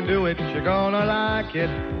on and do it. You're gonna like it.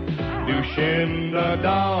 Douching the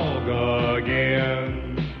dog again.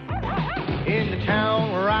 In the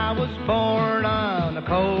town where I was born on a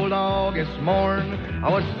cold August morn, I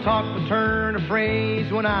was taught to turn a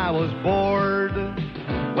phrase when I was bored.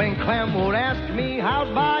 When Clem would ask me,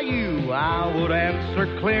 how's by you, I would answer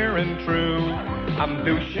clear and true, I'm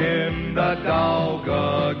douching the dog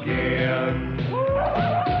again.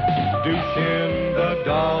 Douching the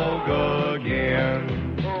dog again.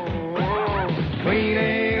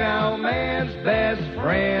 Cleaning out man's best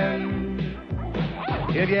friend.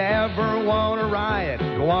 If you ever want to riot,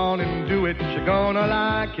 go on and do it. You're gonna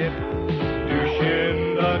like it.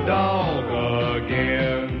 Douching the dog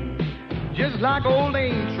again. Just like old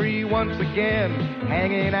Aintree once again,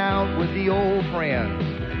 hanging out with the old friends.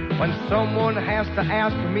 When someone has to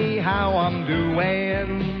ask me how I'm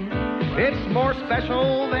doing, it's more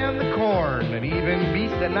special than the corn and even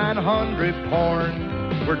beats the 900 porn.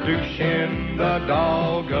 We're douching the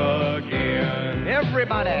dog again.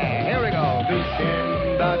 Everybody, here we go.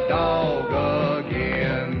 Douching the dog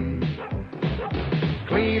again.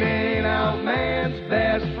 Cleaning out man's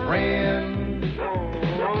best friend.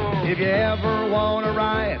 If you ever want to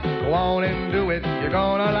riot, go on and do it. You're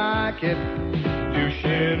gonna like it.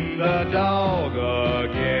 Douching the dog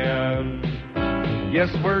again. Yes,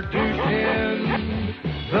 we're douching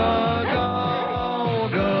the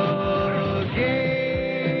dog again.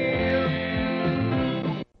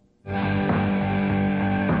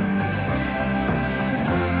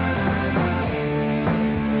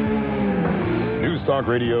 News Talk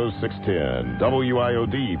Radio 610,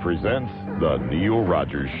 WIOD presents The Neil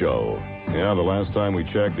Rogers Show. Yeah, the last time we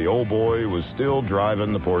checked, the old boy was still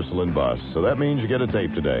driving the porcelain bus, so that means you get a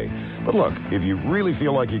tape today. But look, if you really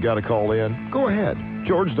feel like you got to call in, go ahead.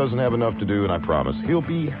 George doesn't have enough to do, and I promise he'll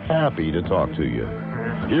be happy to talk to you.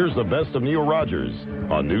 Here's the best of Neil Rogers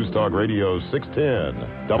on News Talk Radio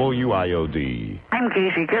 610, WIOD. I'm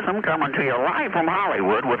Casey Kissam coming to you live from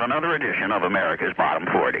Hollywood with another edition of America's Bottom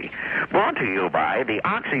 40. Brought to you by the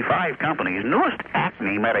Oxy 5 Company's newest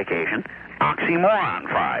acne medication, Oxymoron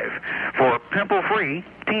 5, for pimple-free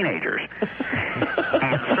teenagers.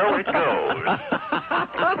 And so it goes.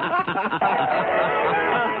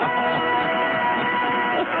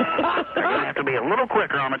 They're going to have to be a little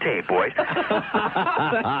quicker on the tape, boys.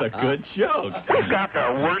 That's a good joke. We've got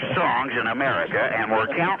the worst songs in America, and we're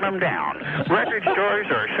counting them down. Record stores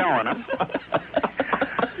are selling them.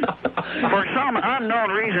 For some unknown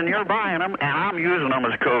reason, you're buying them, and I'm using them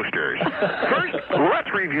as coasters. First,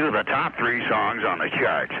 let's review the top 3 songs on the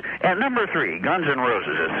charts. At number 3, Guns N'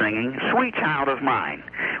 Roses is singing Sweet Child of Mine.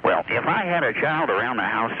 Well, if I had a child around the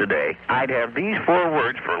house today, I'd have these 4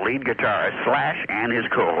 words for lead guitarist Slash and his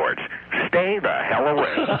cohorts. Stay the hell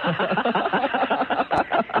away.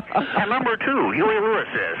 At number 2, Huey Lewis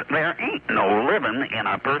says, there ain't no living in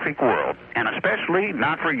a perfect world, and especially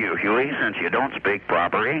not for you, Huey, since you don't speak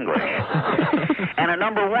proper English. And at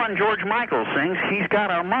number 1, George Michael sings, he's got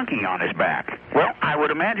a monkey on his back. Well, I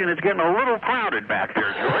would imagine it's getting a little crowded back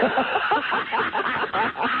there, George.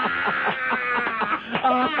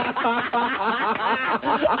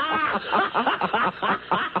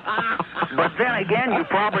 But then again, you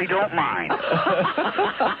probably don't mind.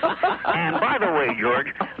 And by the way, George,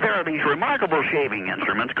 there are these remarkable shaving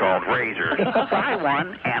instruments called razors. Buy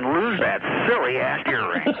one and lose that silly-ass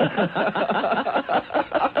earring.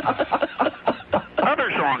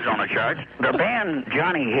 Other songs on the charts, the band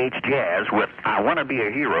Johnny Hates Jazz with I Wanna Be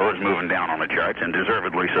a Hero is moving down on the charts, and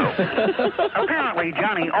deservedly so. Apparently,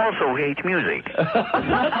 Johnny also hates music.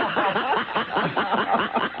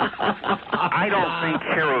 I don't think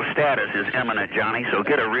hero status is imminent, Johnny, so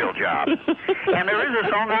get a real job. And there is a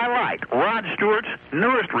song I like, Rod Stewart's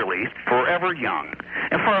newest release, Forever Young.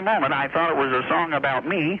 And for a moment, I thought it was a song about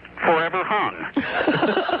me, forever hung.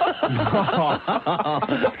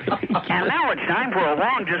 And now it's time for a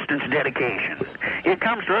long-distance dedication. It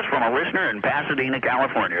comes to us from a listener in Pasadena,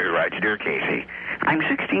 California, who writes, Dear Casey, I'm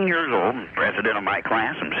 16 years old, president of my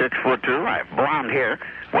class. I'm 6'2". I have blonde hair,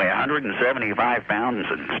 weigh 175 pounds,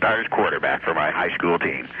 and stars quarterback for my high school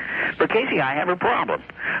team. But, Casey, I have a problem.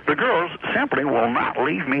 The girls simply will not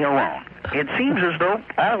leave me alone. It seems as though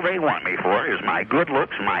all they want me for is my good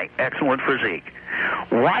looks, my excellent physique.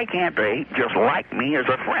 Why can't they just like me as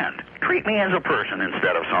a friend, treat me as a person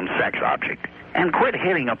instead of some sex object, and quit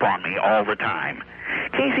hitting upon me all the time?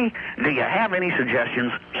 Casey, do you have any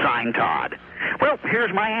suggestions? Signed, Todd. Well,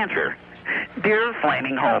 here's my answer. Dear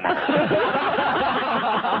Flaming Homo.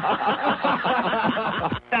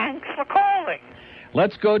 Thanks for calling.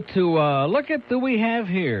 Let's go to, look at who we have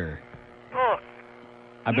here. Oh,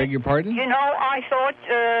 I beg your pardon? you know, I thought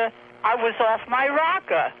I was off my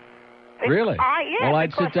rocker. Really? Yeah, well,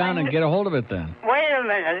 I'd because sit down and get a hold of it then. Wait a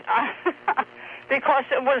minute. Because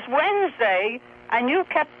it was Wednesday, and you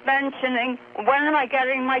kept mentioning, when am I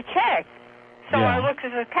getting my check? So Yeah. I looked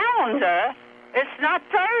at the calendar. It's not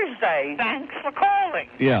Thursday. Thanks for calling.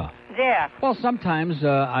 Yeah. Yeah, Well, sometimes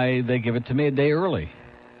they give it to me a day early.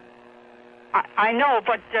 I know,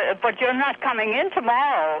 but you're not coming in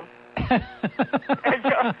tomorrow.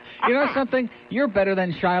 You know something? You're better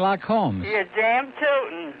than Shylock Holmes. You're damn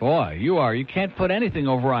tootin'. Boy, you are. You can't put anything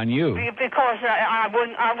over on you. Because I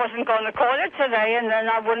wasn't going to call it today, and then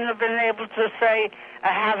I wouldn't have been able to say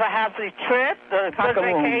have a happy trip, a good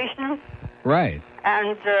vacation, Right.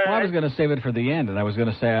 and Well, I was going to save it for the end, and I was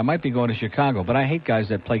going to say I might be going to Chicago, but I hate guys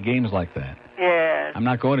that play games like that. yeah. I'm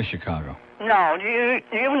not going to Chicago. No, you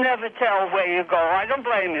never tell where you go. I don't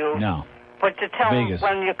blame you. No. But to tell Vegas.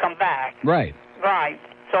 when you come back. Right. Right.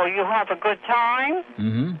 So you have a good time.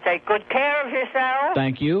 Mm-hmm. Take good care of yourself.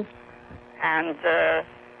 Thank you. And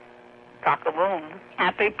cock-a-boom.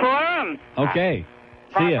 Happy Purim. Okay.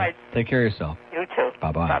 See ya. Bye-bye. Take care of yourself. You too.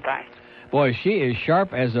 Bye-bye. Bye-bye. Boy, she is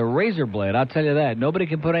sharp as a razor blade. I'll tell you that. Nobody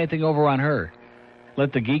can put anything over on her.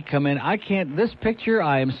 Let the geek come in. I can't. This picture,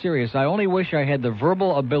 I am serious. I only wish I had the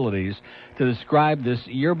verbal abilities to describe this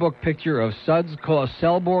yearbook picture of Suds called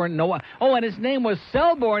Selborn. No, oh, and his name was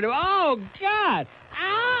Selborn. Oh, God.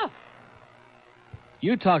 Ah!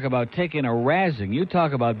 You talk about taking a razzing. You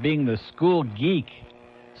talk about being the school geek.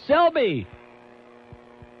 Selby.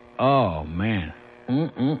 Oh, man.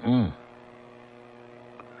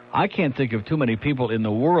 I can't think of too many people in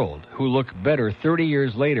the world who look better 30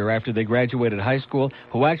 years later after they graduated high school,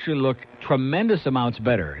 who actually look tremendous amounts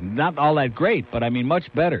better. Not all that great, but I mean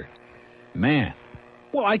much better. Man.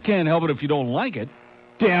 Well, I can't help it if you don't like it.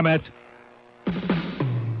 Damn it.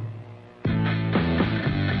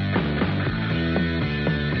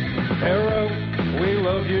 Pharaoh, we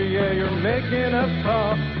love you, yeah, you're making us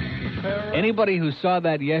talk. Anybody who saw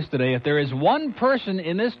that yesterday, if there is one person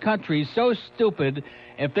in this country so stupid,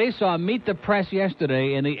 if they saw Meet the Press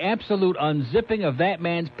yesterday and the absolute unzipping of that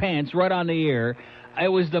man's pants right on the air, it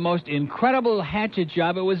was the most incredible hatchet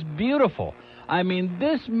job. It was beautiful. I mean,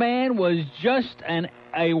 this man was just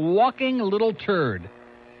a walking little turd.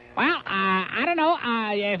 Well, I don't know.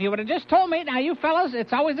 If you would have just told me, now you fellas,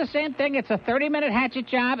 it's always the same thing. It's a 30-minute hatchet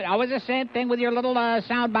job. Always the same thing with your little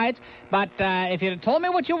sound bites. But if you'd have told me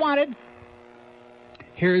what you wanted.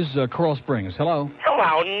 Here's Coral Springs. Hello.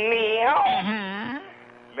 Hello, Neil.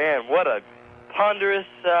 Man, what a ponderous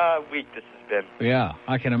week this has been. Yeah,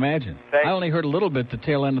 I can imagine. I only heard a little bit the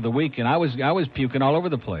tail end of the week, and I was puking all over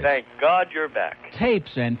the place. Thank God you're back.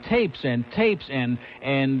 Tapes and tapes and tapes and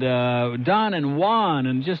Don and Juan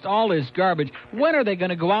and just all this garbage. When are they going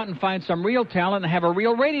to go out and find some real talent and have a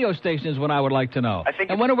real radio station is what I would like to know.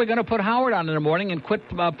 And when are we going to put Howard on in the morning and quit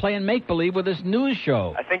playing make-believe with this news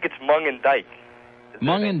show? I think it's Mung and Dyke.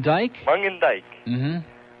 Mung and Dyke? Mung and Dyke. Mm-hmm.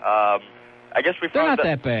 I guess we They're found not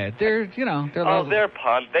that bad. They're, they're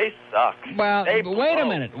pun. They suck. Well, They wait a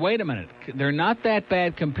blow. minute. They're not that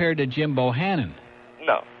bad compared to Jim Bohannon.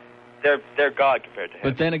 No. They're God compared to him.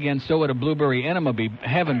 But then again, so would a Blueberry Enema be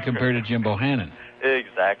heaven compared to Jim Bohannon.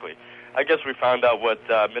 Exactly. I guess we found out what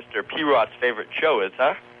Mr. P-Rot's favorite show is,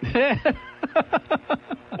 huh?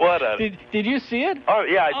 What a... Did you see it? Oh,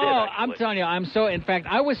 yeah, I did, Oh, actually. I'm telling you, in fact,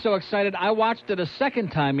 I was so excited, I watched it a second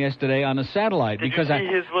time yesterday on the satellite. Did because you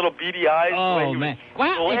see his little beady eyes? the way Oh, he man.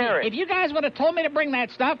 Was Well, glaring? if you guys would have told me to bring that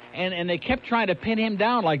stuff, And they kept trying to pin him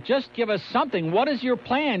down, like, just give us something. What is your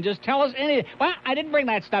plan? Just tell us anything. well, I didn't bring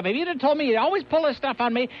that stuff. If you'd have told me, you'd always pull this stuff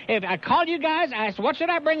on me. If I called you guys, I asked, what should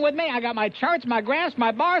I bring with me? I got my charts, my graphs,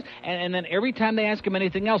 my bars, And then every time they ask him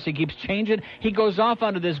anything else, he keeps changing. He goes off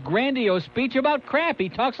onto this grandiose speech speech about crap. He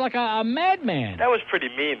talks like a madman. That was pretty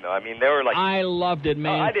mean, though. I mean, they were like... I loved it,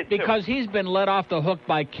 man. Oh, I did, too. Because he's been let off the hook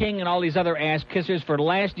by King and all these other ass-kissers for the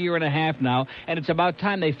last year and a half now, and it's about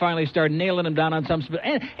time they finally start nailing him down on some...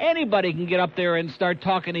 Anybody can get up there and start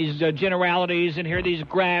talking these generalities and hear these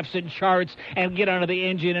graphs and charts and get under the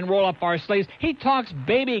engine and roll up our sleeves. He talks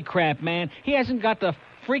baby crap, man. He hasn't got the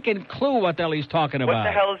freaking clue what the hell he's talking about. What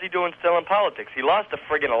the hell is he doing still in politics? He lost a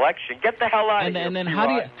friggin' election. Get the hell out of here. And then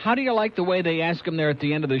how do you like the way they ask him there at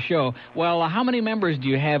the end of the show? Well, how many members do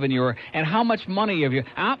you have in your, and how much money have you?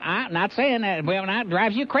 I'm not saying that. Well, that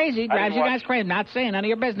drives you crazy. Drives you guys crazy. Not saying none of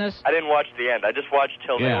your business. I didn't watch the end. I just watched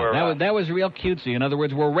till they were... that was real cutesy. In other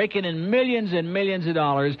words, we're raking in millions and millions of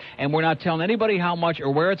dollars, and we're not telling anybody how much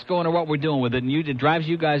or where it's going or what we're doing with it, and it drives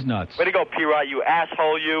you guys nuts. Way to go, P-Rod, you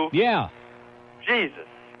asshole, you. Yeah. Jesus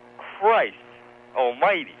Christ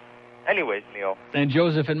almighty. Anyways, Neil. And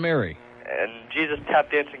Joseph and Mary. And Jesus Tap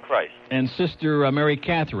Dancing Christ. And Sister Mary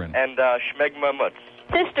Catherine. And Schmegma Mutz.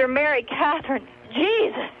 Sister Mary Catherine.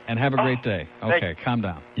 Jesus. And have a great day. Okay, calm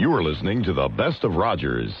down. You are listening to the Best of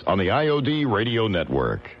Rogers on the IOD Radio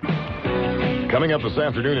Network. Coming up this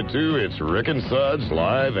afternoon at 2, it's Rick and Suds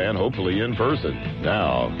live and hopefully in person.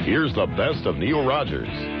 Now, here's the best of Neil Rogers.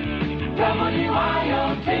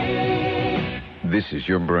 WIOD. This is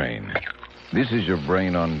your brain. This is your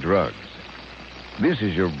brain on drugs. This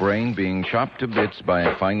is your brain being chopped to bits by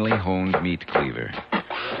a finely honed meat cleaver.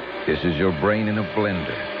 This is your brain in a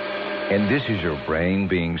blender. And this is your brain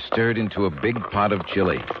being stirred into a big pot of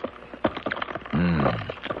chili.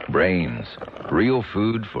 Brains. Real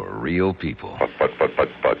food for real people.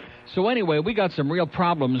 So anyway, we got some real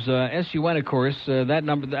problems. SUN, of course, that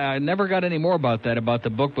number, I never got any more about that, about the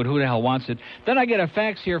book, but who the hell wants it? Then I get a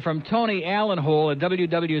fax here from Tony Allenhole at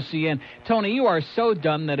WWCN. Tony, you are so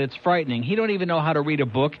dumb that it's frightening. He don't even know how to read a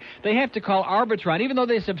book. They have to call Arbitron. Even though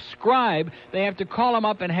they subscribe, they have to call them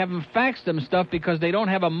up and have them fax them stuff because they don't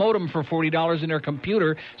have a modem for $40 in their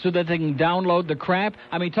computer so that they can download the crap.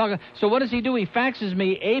 I mean, so what does he do? He faxes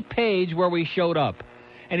me a page where we showed up.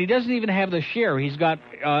 And he doesn't even have the share. He's got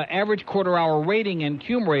average quarter-hour rating and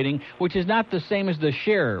cum rating, which is not the same as the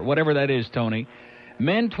share, whatever that is, Tony.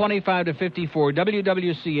 Men 25 to 54,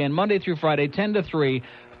 WWCN, Monday through Friday, 10 to 3,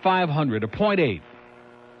 500, a 0.8.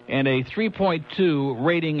 And a 3.2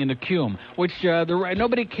 rating in the cum, which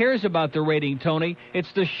nobody cares about the rating, Tony.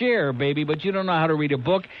 It's the share, baby, but you don't know how to read a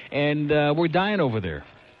book, and we're dying over there.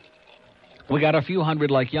 We got a few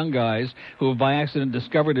hundred like young guys who have by accident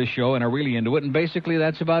discovered this show and are really into it, and basically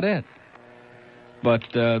that's about it. But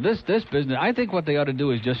this business, I think what they ought to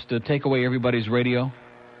do is just take away everybody's radio.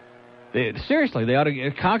 Seriously, they ought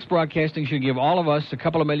to. Cox Broadcasting should give all of us a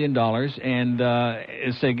couple of $1 million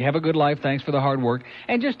and say, have a good life, thanks for the hard work,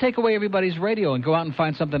 and just take away everybody's radio and go out and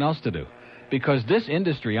find something else to do. Because this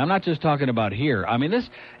industry, I'm not just talking about here, I mean,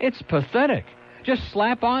 it's pathetic. Just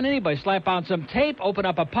slap on some tape, open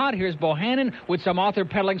up a pot. Here's Bohannon with some author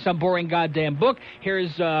peddling some boring goddamn book. Here's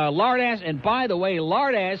Lardass, and by the way,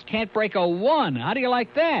 Lardass can't break a 1. How do you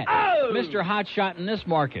like that? Oh! Mr. Hotshot in this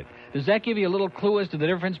market. Does that give you a little clue as to the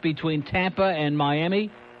difference between Tampa and Miami?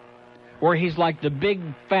 Where he's like the big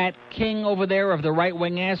fat king over there of the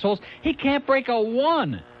right-wing assholes. He can't break a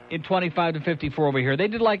 1 in 25 to 54 over here. They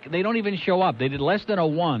don't even show up. They did less than a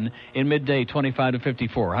 1 in midday, 25 to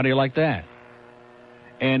 54. How do you like that?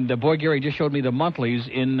 And boy, Gary just showed me the monthlies.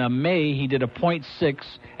 In May, he did a 0.6,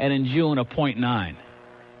 and in June, a 0.9.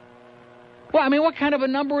 Well, I mean, what kind of a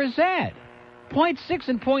number is that? 0.6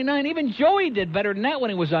 and 0.9. Even Joey did better than that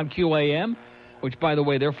when he was on QAM, which, by the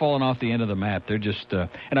way, they're falling off the end of the map. They're just...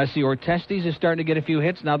 and I see Ortestes is starting to get a few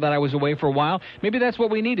hits now that I was away for a while. Maybe that's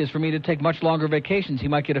what we need, is for me to take much longer vacations. He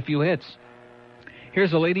might get a few hits.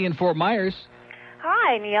 Here's a lady in Fort Myers.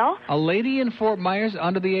 Hi, Neil. A lady in Fort Myers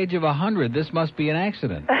under the age of 100. This must be an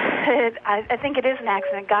accident. I think it is an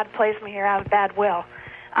accident. God placed me here out of bad will.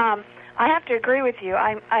 I have to agree with you.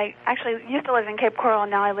 I actually used to live in Cape Coral,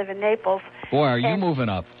 and now I live in Naples. Boy, are you moving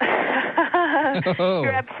up.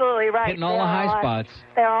 You're absolutely right. Hitting all the high spots.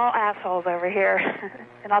 They're all assholes over here.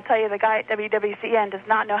 And I'll tell you, the guy at WWCN does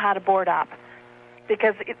not know how to board up.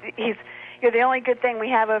 Because you're the only good thing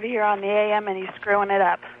we have over here on the AM, and he's screwing it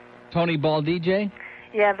up. Tony Ball DJ?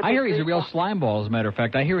 Yeah. I hear he's a real slime ball, as a matter of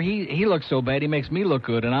fact. I hear he looks so bad, he makes me look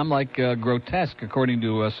good, and I'm like grotesque, according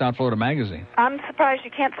to South Florida Magazine. I'm surprised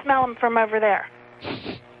you can't smell him from over there.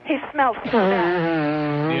 He smells so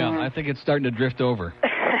bad. Yeah, I think it's starting to drift over.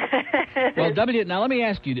 Well, now let me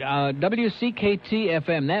ask you,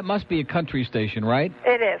 WCKT-FM, that must be a country station, right?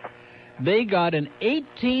 It is. They got an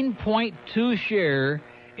 18.2 share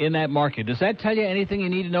in that market. Does that tell you anything you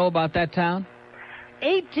need to know about that town?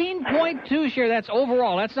 18.2 share. That's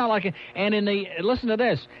overall. That's not like and in the, listen to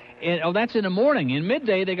this. That's in the morning. In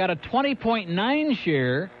midday, they got a 20.9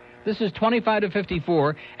 share. This is 25 to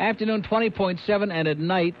 54. Afternoon, 20.7. And at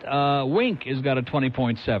night, Wink has got a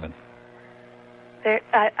 20.7.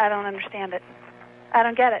 I don't understand it. I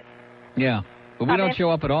don't get it. Yeah, but we don't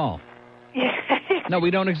show up at all. No,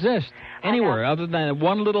 we don't exist anywhere other than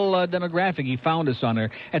one little demographic. He found us on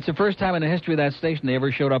there. It's the first time in the history of that station they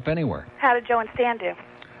ever showed up anywhere. How did Joe and Stan do?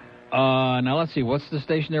 Now, let's see. What's the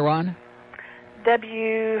station they're on?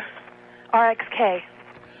 WRXK.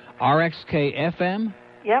 RXK FM?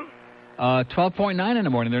 Yep. 12.9 in the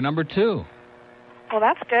morning. They're number 2. Well,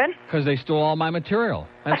 that's good. Because they stole all my material.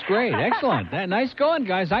 That's great. Excellent. Nice going,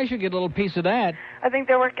 guys. I should get a little piece of that. I think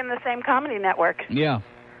they're working the same comedy network. Yeah.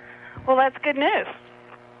 Well, that's good news.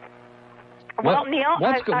 Well, Neil...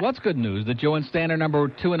 What's good news? That Joe and Stan are number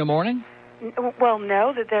 2 in the morning? Well,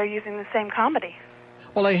 no, that they're using the same comedy.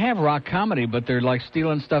 Well, they have rock comedy, but they're like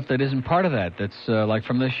stealing stuff that isn't part of that. That's like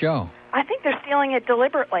from this show. I think they're stealing it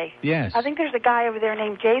deliberately. Yes. I think there's a guy over there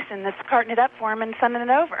named Jason that's carting it up for him and sending it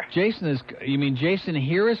over. You mean Jason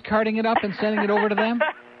here is carting it up and sending it over to them?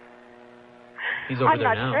 He's over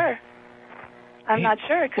there now. I'm not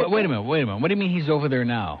sure. Wait a minute. What do you mean he's over there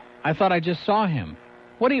now? I thought I just saw him.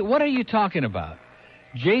 What are you talking about?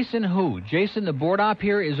 Jason who? Jason the board op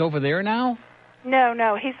here is over there now?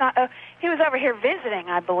 No, he's not. He was over here visiting,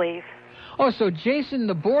 I believe. Oh, so Jason,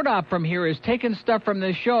 the board op from here, is taking stuff from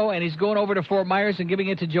this show, and he's going over to Fort Myers and giving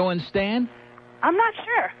it to Joe and Stan? I'm not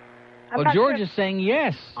sure. George is saying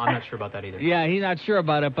yes. I'm not sure about that either. Yeah, he's not sure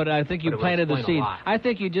about it, but I think you planted the seed. I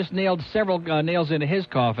think you just nailed several nails into his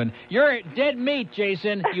coffin. You're dead meat,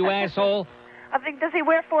 Jason, you asshole. I think, does he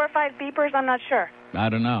wear 4 or 5 beepers? I'm not sure. I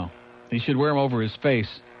don't know. He should wear them over his face.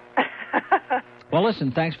 Well,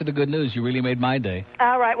 listen, thanks for the good news. You really made my day.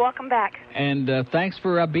 All right, welcome back. And thanks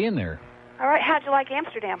for being there. All right, how'd you like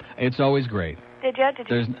Amsterdam? It's always great. Did you?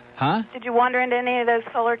 Did you wander into any of those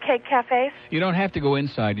solar cake cafes? You don't have to go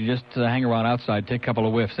inside. You just hang around outside, take a couple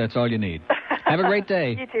of whiffs. That's all you need. Have a great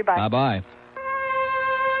day. You too, bye. Bye-bye.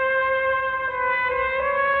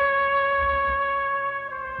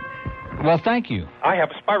 Well, thank you. I have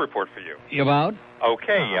a spy report for you. About?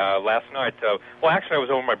 Okay, last night, actually I was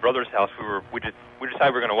over at my brother's house. We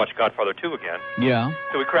decided we were going to watch Godfather 2 again. Yeah.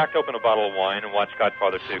 So we cracked open a bottle of wine and watched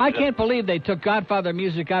Godfather 2. I can't believe they took Godfather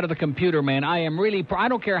music out of the computer, man. I am really... I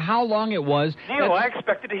don't care how long it was. Neil, I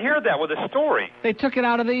expected to hear that with a story. They took it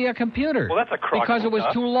out of the computer. Well, that's a crock. Because it was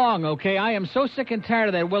too long, okay? I am so sick and tired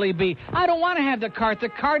of that Willie B. I don't want to have the cart. The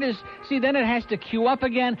cart is... See, then it has to queue up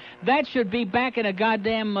again. That should be back in a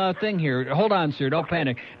goddamn thing here. Hold on, sir. Don't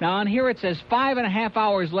panic. Now, on here it says 5.5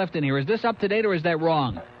 hours left in here. Is this up to date or is that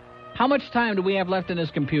wrong? How much time do we have left in this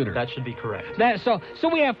computer? That should be correct. So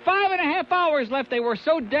we have 5.5 hours left. They were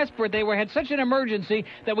so desperate. They had such an emergency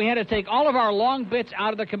that we had to take all of our long bits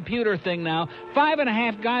out of the computer thing now.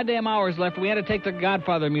 5.5 goddamn hours left. We had to take the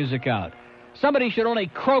Godfather music out. Somebody should only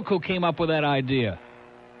croak who came up with that idea.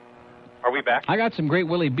 Are we back? I got some great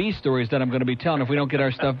Willie B stories that I'm going to be telling if we don't get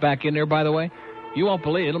our stuff back in there, by the way. You won't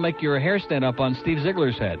believe it. It'll make your hair stand up on Steve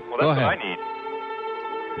Ziegler's head. Well, that's Go ahead. what I need.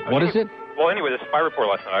 What is it? Well, anyway, the spy report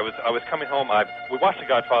last night. I was coming home. We watched The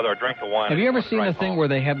Godfather. I drank the wine. Have you ever seen the thing where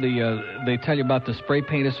they have they tell you about the spray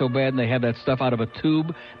paint is so bad and they have that stuff out of a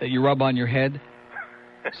tube that you rub on your head?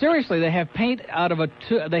 Seriously, they have paint out of a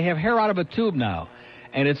they have hair out of a tube now.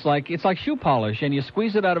 And it's like shoe polish, and you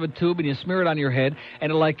squeeze it out of a tube and you smear it on your head,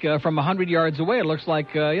 and from 100 yards away, it looks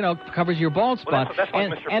like covers your bald spot. Well, that's like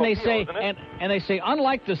Mr. And they Popeil, say isn't it? and they say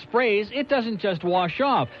unlike the sprays, it doesn't just wash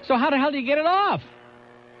off. So how the hell do you get it off?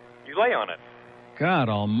 You lay on it. God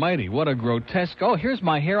Almighty, what a grotesque! Oh, here's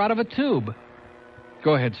my hair out of a tube.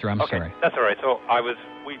 Go ahead, sir. I'm sorry. That's all right. So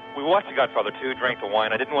we watched The Godfather 2, drank the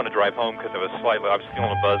wine. I didn't want to drive home because I was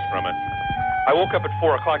feeling a buzz from it. I woke up at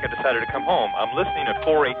 4 o'clock. I decided to come home. I'm listening at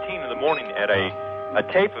 4:18 in the morning at a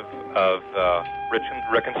tape of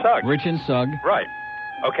Rick and Sugg. Rich and Sugg. Right.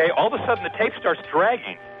 Okay. All of a sudden, the tape starts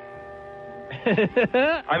dragging.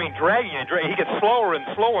 I mean, dragging and dragging. He gets slower and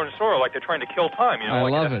slower and slower, like they're trying to kill time. I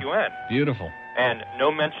like love an FUN. it. Beautiful. And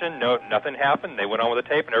no mention, nothing happened. They went on with the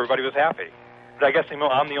tape, and everybody was happy. But I guess I'm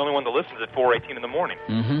the only one that listens at 4:18 in the morning.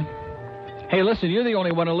 Mm-hmm. Hey, listen, you're the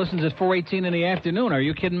only one who listens at 4:18 in the afternoon. Are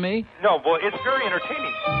you kidding me? No, well, it's very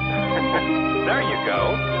entertaining. There you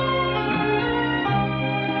go.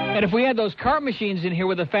 And if we had those cart machines in here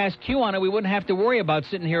with a fast queue on it, we wouldn't have to worry about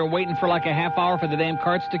sitting here waiting for like a half hour for the damn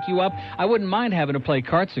carts to queue up. I wouldn't mind having to play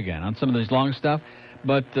carts again on some of this long stuff.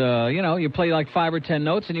 But, you play like 5 or 10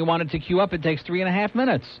 notes and you want it to queue up, it takes 3.5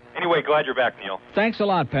 minutes. Anyway, glad you're back, Neil. Thanks a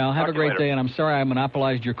lot, pal. Have a great day, and I'm sorry I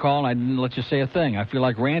monopolized your call and I didn't let you say a thing. I feel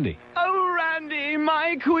like Randy. Oh, Randy,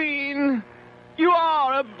 my queen, you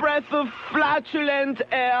are a breath of flatulent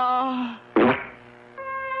air.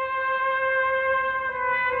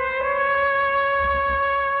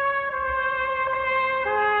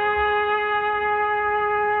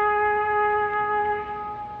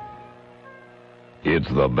 It's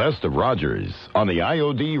the best of Rogers on the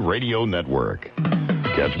IOD Radio Network.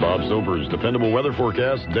 Catch Bob Soper's dependable weather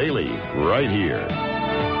forecast daily right here.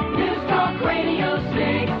 News Talk Radio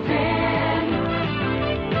 610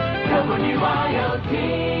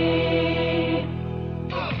 WIOD.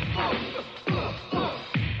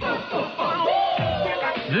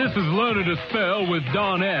 This is Learning to Spell with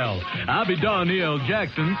Donnell. I'll be Donnell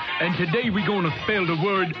Jackson, and today we're going to spell the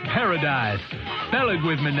word paradise. Spell it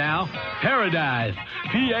with me now. Paradise.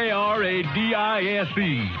 Paradise.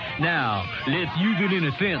 Now, let's use it in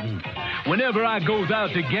a sentence. Whenever I goes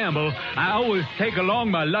out to gamble, I always take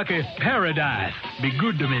along my lucky paradise. Be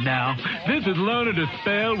good to me now. This is Learning to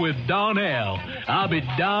Spell with Donnell. I'll be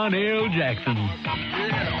Donnell Jackson.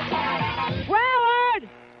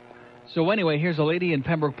 So anyway, here's a lady in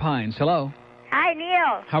Pembroke Pines. Hello. Hi,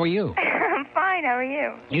 Neil. How are you? I'm fine. How are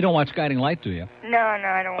you? You don't watch Guiding Light, do you? No,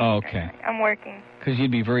 I don't Oh, watch okay. it. I'm working. Because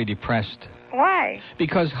you'd be very depressed. Why?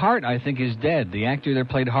 Because Hart, I think, is dead. The actor that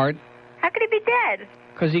played Hart. How could he be dead?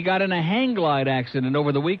 Because he got in a hang glide accident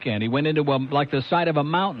over the weekend. He went into like the side of a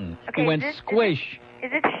mountain. Okay, he went squish.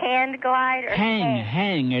 Is this hand glide or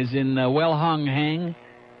Hang, as in well hung hang,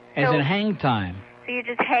 as So- in hang time. So you're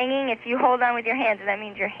just hanging? If you hold on with your hands, does that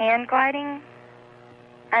mean you're hand gliding?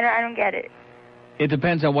 I don't get it. It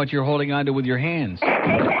depends on what you're holding onto with your hands.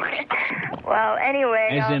 Well,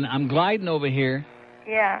 anyway. As in, I'm gliding over here.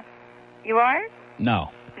 Yeah. You are?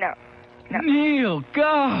 No. No. Neil,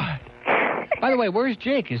 God. By the way, where's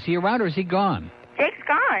Jake? Is he around or is he gone? Jake's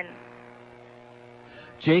gone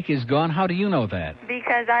Jake is gone? How do you know that?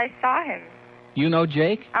 because I saw him. You know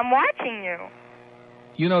Jake? I'm watching you.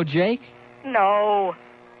 You know Jake? No.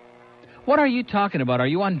 What are you talking about? Are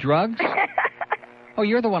you on drugs? Oh,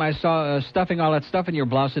 you're the one I saw stuffing all that stuff in your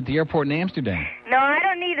blouse at the airport in Amsterdam. No, I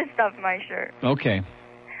don't need to stuff my shirt. Okay.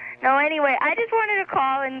 No, anyway, I just wanted to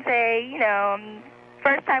call and say,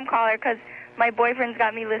 first-time caller because my boyfriend's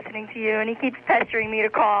got me listening to you, and he keeps pestering me to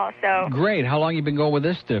call, so... Great. How long you been going with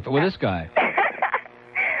this guy?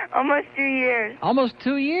 Almost 2 years. Almost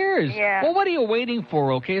 2 years? Yeah. Well, what are you waiting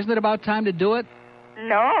for, okay? Isn't it about time to do it?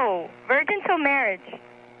 No. Virgin till marriage.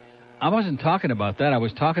 I wasn't talking about that. I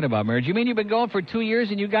was talking about marriage. You mean you've been going for 2 years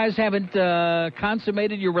and you guys haven't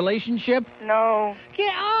consummated your relationship? No. Yeah.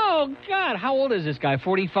 Oh, God. How old is this guy?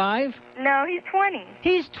 45? No, he's 20.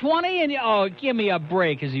 He's 20 and... Oh, give me a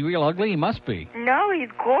break. Is he real ugly? He must be. No, he's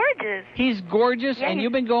gorgeous. He's gorgeous, Yeah, and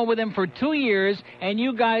you've been going with him for 2 years, and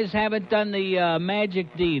you guys haven't done the magic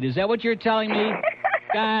deed. Is that what you're telling me?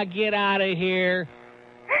 Get out of here.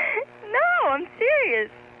 No, I'm serious.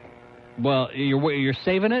 Well, you're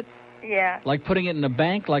saving it? Yeah. Like putting it in a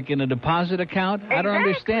bank, like in a deposit account? I don't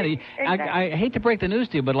understand it. I hate to break the news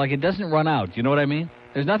to you, but like it doesn't run out. You know what I mean?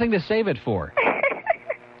 There's nothing to save it for.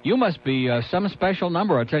 You must be some special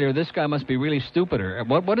number. I'll tell you, this guy must be really stupid. Or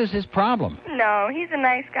what is his problem? No, he's a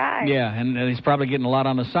nice guy. Yeah, and he's probably getting a lot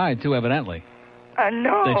on the side, too, evidently.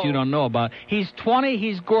 No. That you don't know about. He's 20,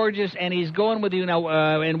 he's gorgeous, and he's going with you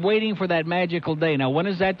now and waiting for that magical day. Now, when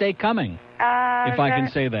is that day coming? If I can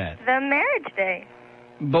say that. The marriage day.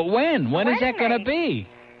 But when? When is that going to be?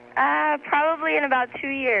 Probably in about 2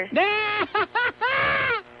 years.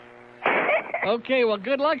 Okay, well,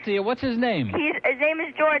 good luck to you. What's his name? His name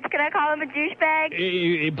is George. Can I call him a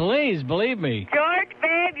douchebag? Please, believe me. George,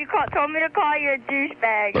 babe, you told me to call you a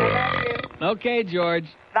douchebag. I love you. Okay, George.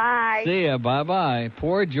 Bye. See ya. Bye-bye.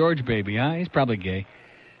 Poor George baby, huh? He's probably gay.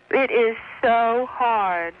 It is so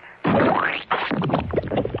hard.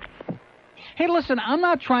 Hey, listen, I'm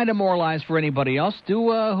not trying to moralize for anybody else.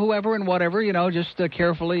 Do whoever and whatever, just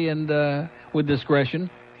carefully and with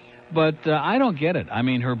discretion. But I don't get it. I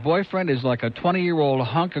mean, her boyfriend is like a 20-year-old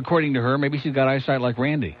hunk, according to her. Maybe she's got eyesight like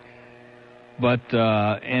Randy. But,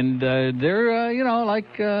 they're,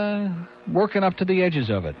 working up to the edges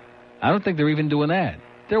of it. I don't think they're even doing that.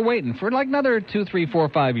 They're waiting for like another 2, 3, 4,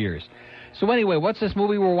 5 years. So anyway, what's this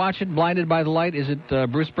movie we're watching, Blinded by the Light? Is it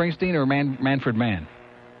Bruce Springsteen or Manfred Mann?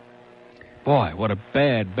 Boy, what a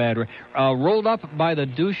bad... Rolled Up by the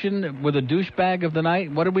Douchin' with a Douchebag of the Night.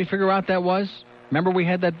 What did we figure out that was? Remember we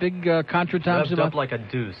had that big contretemps Wound up like a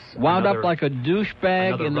deuce. Wound up like a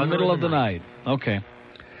douchebag in the middle of the night. Okay.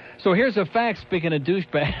 So here's a fact, speaking of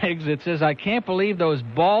douchebags. It says, I can't believe those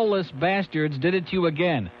ballless bastards did it to you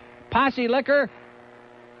again. Posse liquor.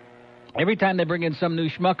 Every time they bring in some new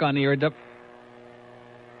schmuck on the air.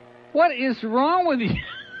 What is wrong with you?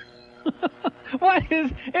 I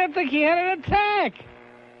think he had an attack.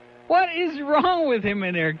 What is wrong with him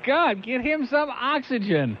in there? God, get him some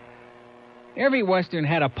oxygen. Every Western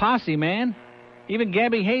had a posse, man. Even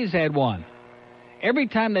Gabby Hayes had one. Every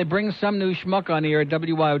time they bring some new schmuck on the air at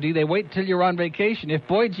WYOD, they wait till you're on vacation. If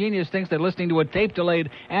Boy Genius thinks that listening to a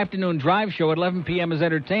tape-delayed afternoon drive show at 11 p.m. is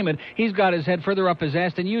entertainment, he's got his head further up his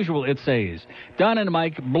ass than usual, it says. Don and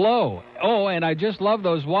Mike blow. Oh, and I just love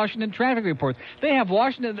those Washington traffic reports. They have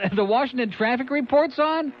the Washington traffic reports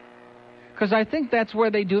on? Because I think that's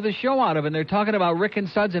where they do the show out of, and they're talking about Rick and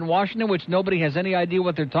Suds in Washington, which nobody has any idea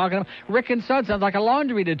what they're talking about. Rick and Suds sounds like a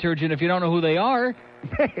laundry detergent if you don't know who they are.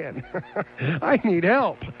 Man, I need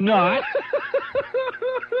help. Not.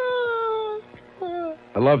 I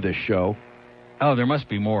love this show. Oh, there must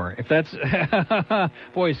be more. If that's...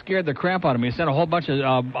 Boy, it scared the crap out of me. He sent a whole bunch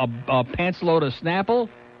of pants load of Snapple.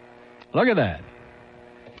 Look at that.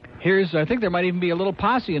 Here's... I think there might even be a little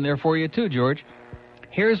posse in there for you, too, George.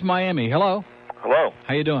 Here's Miami. Hello. Hello.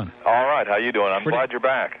 How you doing? All right. How you doing? I'm glad you're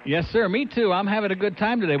back. Yes, sir. Me too. I'm having a good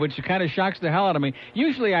time today, which kind of shocks the hell out of me.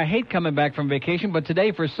 Usually I hate coming back from vacation, but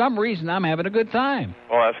today, for some reason, I'm having a good time.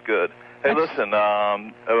 Well, that's good. Hey, listen,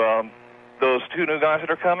 those two new guys that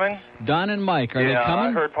are coming? Don and Mike, are they coming? Yeah,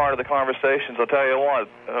 I heard part of the conversations. I'll tell you what,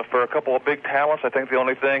 for a couple of big talents, I think the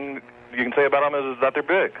only thing you can say about them is that they're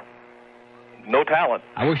big. No talent.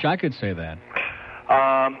 I wish I could say that.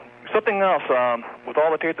 Something else, with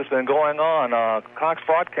all the tape that's been going on, Cox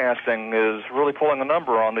Broadcasting is really pulling a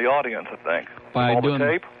number on the audience, I think. By all doing the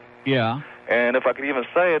tape. Yeah. And if I could even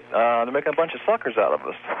say it, they're making a bunch of suckers out of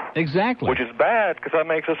us. Exactly. Which is bad, because that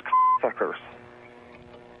makes us suckers.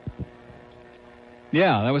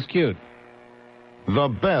 Yeah, that was cute. The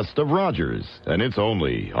best of Rogers, and it's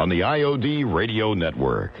only on the IOD Radio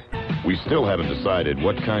Network. We still haven't decided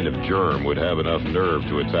what kind of germ would have enough nerve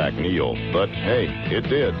to attack Neil, but hey, it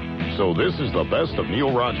did. So this is the best of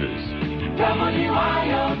Neil Rogers.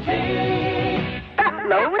 WIOT.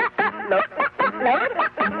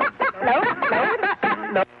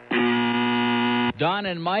 Don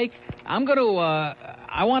and Mike, I'm going to...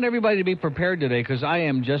 I want everybody to be prepared today because I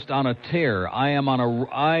am just on a tear. I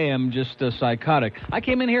am just psychotic. I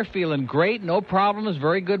came in here feeling great, no problems,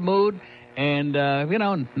 very good mood, and,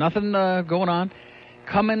 nothing going on.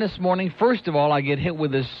 Come in this morning. First of all, I get hit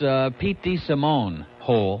with this Pete DeSimone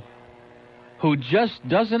hole, who just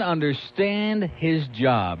doesn't understand his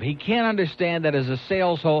job. He can't understand that as a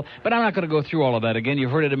sales hole, but I'm not going to go through all of that again.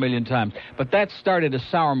 You've heard it a million times. But that started to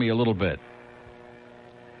sour me a little bit.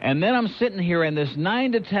 And then I'm sitting here in this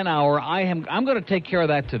 9 to 10 hour. I'm going to take care of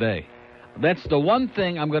that today. That's the one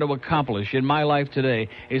thing I'm going to accomplish in my life today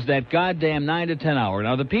is that goddamn 9 to 10 hour.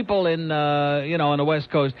 Now, the people in, on the West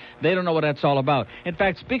Coast, they don't know what that's all about. In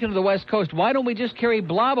fact, speaking of the West Coast, why don't we just carry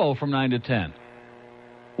Blabo from 9 to 10?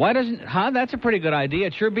 Why doesn't... That's a pretty good idea.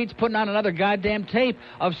 It sure beats putting on another goddamn tape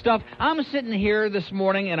of stuff. I'm sitting here this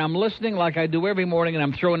morning, and I'm listening like I do every morning, and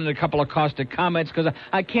I'm throwing in a couple of caustic comments because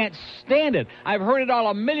I can't stand it. I've heard it all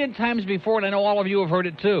a million times before, and I know all of you have heard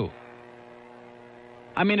it, too.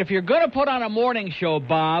 I mean, if you're going to put on a morning show,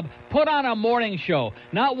 Bob, put on a morning show.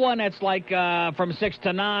 Not one that's like from 6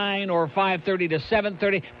 to 9 or 5:30 to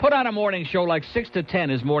 7:30. Put on a morning show like 6 to 10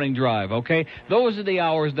 is Morning Drive, okay? Those are the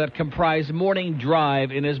hours that comprise Morning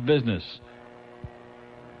Drive in this business.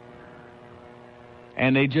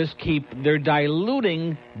 And they just they're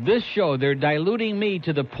diluting this show. They're diluting me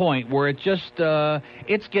to the point where it just,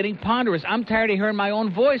 it's getting ponderous. I'm tired of hearing my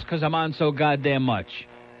own voice because I'm on so goddamn much.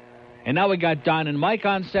 And now we got Don and Mike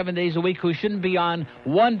on 7 days a week who shouldn't be on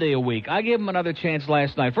 1 day a week. I gave him another chance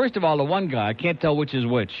last night. First of all, the one guy, I can't tell which is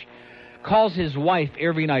which, calls his wife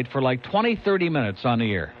every night for like 20, 30 minutes on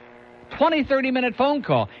the air. 20, 30-minute phone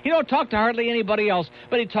call. He don't talk to hardly anybody else,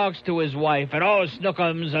 but he talks to his wife. And, oh,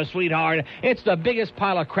 Snookums, a sweetheart. It's the biggest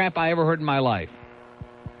pile of crap I ever heard in my life.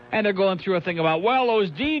 And they're going through a thing about, well,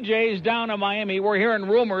 those DJs down in Miami, we're hearing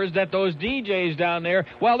rumors that those DJs down there,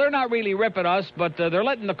 well, they're not really ripping us, but they're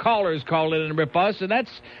letting the callers call in and rip us, and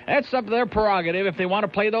that's up to their prerogative. If they want to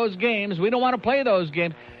play those games, we don't want to play those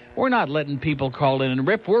games. We're not letting people call in and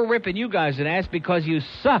rip. We're ripping you guys an ass because you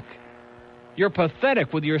suck. You're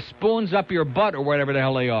pathetic with your spoons up your butt or whatever the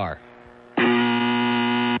hell they are.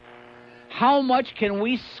 How much can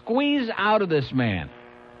we squeeze out of this man?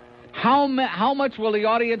 How much will the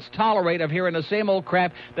audience tolerate of hearing the same old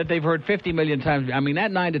crap that they've heard 50 million times? I mean,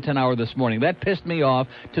 that 9 to 10 hour this morning, that pissed me off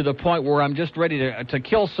to the point where I'm just ready to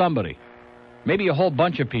kill somebody. Maybe a whole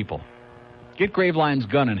bunch of people. Get Graveline's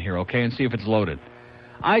gun in here, okay, and see if it's loaded.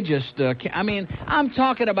 I'm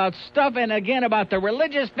talking about stuff, and again, about the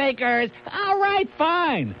religious fakers. All right,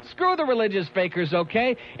 fine. Screw the religious fakers,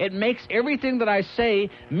 okay? It makes everything that I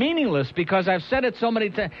say meaningless because I've said it so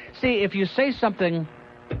many times. See, if you say something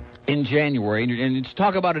in January and you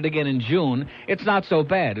talk about it again in June, it's not so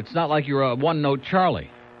bad. It's not like you're a one-note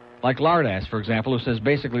Charlie. Like Lardass, for example, who says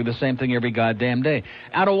basically the same thing every goddamn day.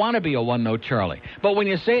 I don't want to be a one-note Charlie. But when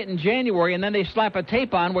you say it in January and then they slap a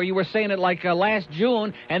tape on where you were saying it like last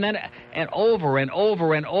June and then and over and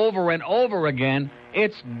over and over and over again,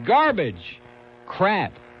 it's garbage.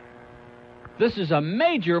 Crap. This is a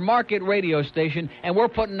major market radio station, and we're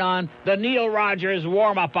putting on the Neil Rogers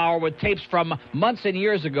warm-up hour with tapes from months and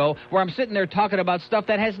years ago where I'm sitting there talking about stuff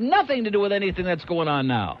that has nothing to do with anything that's going on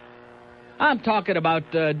now. I'm talking about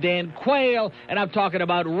Dan Quayle, and I'm talking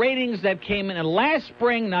about ratings that came in last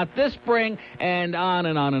spring, not this spring, and on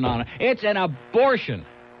and on and on. It's an abortion.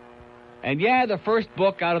 And yeah, the first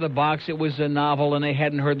book out of the box, it was a novel, and they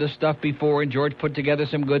hadn't heard the stuff before, and George put together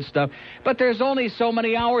some good stuff. But there's only so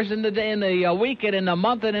many hours in the week and in the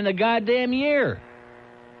month and in the goddamn year.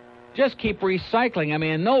 Just keep recycling. I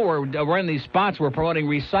mean, I know we're in these spots, we're promoting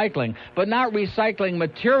recycling, but not recycling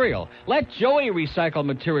material. Let Joey recycle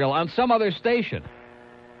material on some other station.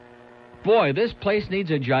 Boy, this place needs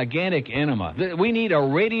a gigantic enema. We need a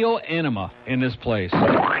radio enema in this place.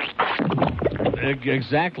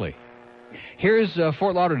 Exactly. Here's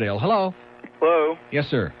Fort Lauderdale. Hello. Hello. Yes,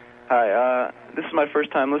 sir. Hi. This is my first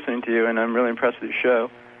time listening to you, and I'm really impressed with your show.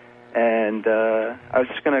 And I was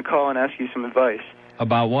just going to call and ask you some advice.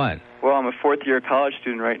 About what? Well, I'm a fourth-year college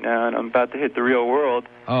student right now, and I'm about to hit the real world.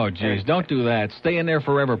 Oh, geez, don't do that. Stay in there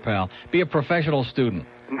forever, pal. Be a professional student,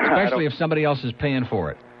 especially if somebody else is paying for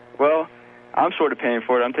it. Well, I'm sort of paying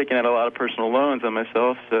for it. I'm taking out a lot of personal loans on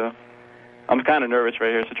myself, so I'm kind of nervous right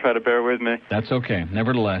here, so try to bear with me. That's okay,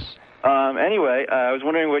 nevertheless. Anyway, I was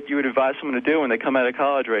wondering what you would advise someone to do when they come out of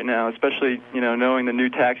college right now, especially, knowing the new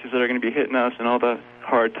taxes that are going to be hitting us and all the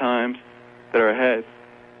hard times that are ahead.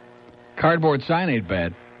 Cardboard sign ain't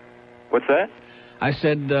bad. What's that? I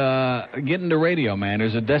said, get into radio, man.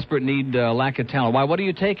 There's a desperate need, lack of talent. Why, what are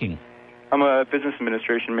you taking? I'm a business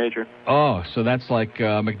administration major. Oh, so that's like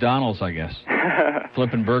McDonald's, I guess.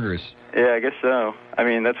 Flipping burgers. Yeah, I guess so. I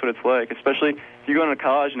mean, that's what it's like, especially if you go into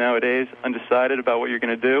college nowadays undecided about what you're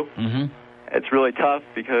going to do. Mm-hmm. It's really tough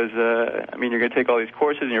because, you're going to take all these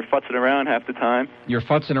courses and you're futzing around half the time. You're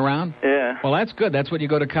futzing around? Yeah. Well, that's good. That's what you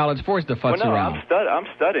go to college for, is to futz around. I'm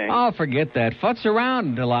studying. Oh, forget that. Futz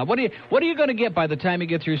around a lot. What are you going to get by the time you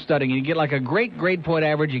get through studying? You get like a great grade point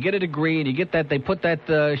average, you get a degree, and you get that, they put that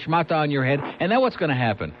schmata on your head, and then what's going to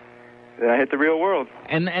happen? Then I hit the real world.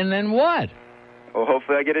 And then what? Well,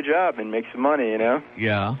 hopefully I get a job and make some money,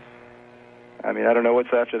 Yeah. I mean, I don't know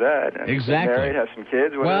what's after that. Exactly. Get married, have some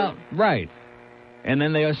kids, whatever. Well, right. And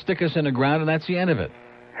then they'll stick us in the ground, and that's the end of it.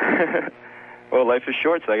 Well, life is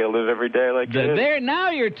short, so I got to live every day like this. There,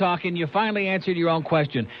 now you're talking. You finally answered your own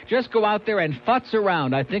question. Just go out there and futz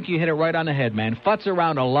around. I think you hit it right on the head, man. Futz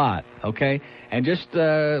around a lot, okay? And just,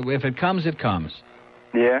 if it comes, it comes.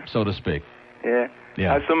 Yeah. So to speak. Yeah.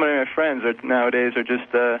 Yeah. So many of my friends nowadays are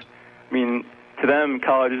just, to them,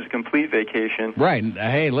 college is a complete vacation. Right.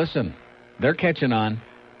 Hey, listen, they're catching on.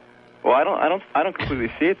 Well, I don't completely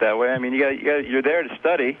see it that way. I mean, you're there to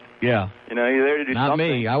study. Yeah. You're there to do Not something.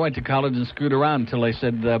 me. I went to college and screwed around until they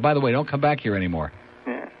said, by the way, don't come back here anymore.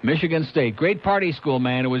 Yeah. Michigan State, great party school,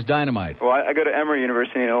 man. It was dynamite. Well, I go to Emory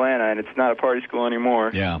University in Atlanta, and it's not a party school anymore.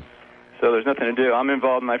 Yeah. So there's nothing to do. I'm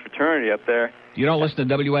involved in my fraternity up there. You don't listen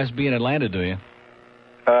to WSB in Atlanta, do you?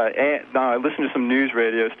 No, I listen to some news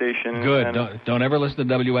radio station. Good. Don't ever listen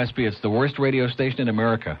to WSB. It's the worst radio station in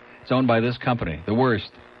America. It's owned by this company. The worst.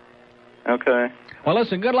 Okay. Well,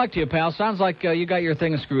 listen, good luck to you, pal. Sounds like you got your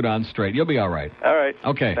thing screwed on straight. You'll be all right. All right.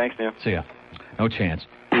 Okay. Thanks, Neil. See ya. No chance.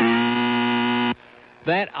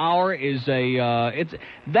 That hour is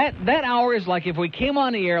that hour is like if we came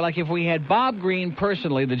on the air, like if we had Bob Green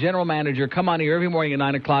personally, the general manager, come on here every morning at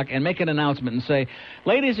 9 o'clock and make an announcement and say,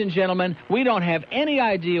 ladies and gentlemen, we don't have any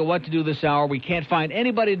idea what to do this hour. We can't find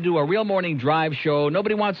anybody to do a real morning drive show.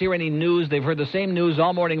 Nobody wants to hear any news. They've heard the same news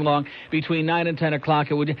all morning long between 9 and 10 o'clock.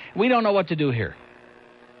 We don't know what to do here.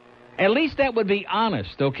 At least that would be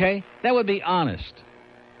honest, okay? That would be honest.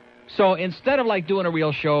 So instead of like doing a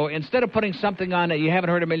real show, instead of putting something on that you haven't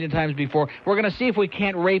heard a million times before, we're going to see if we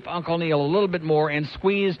can't rape Uncle Neil a little bit more and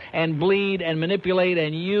squeeze and bleed and manipulate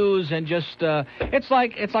and use and just, it's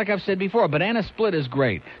like I've said before, Banana Split is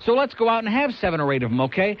great. So let's go out and have 7 or 8 of them,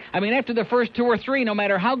 okay? I mean, after the first 2 or 3, no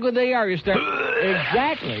matter how good they are, you start...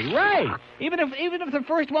 Exactly, right. Even if the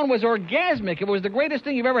first one was orgasmic, if it was the greatest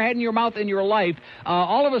thing you've ever had in your mouth in your life,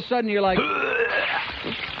 all of a sudden you're like...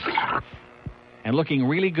 and looking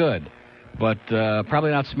really good, but probably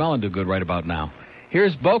not smelling too good right about now.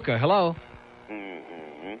 Here's Boca. Hello.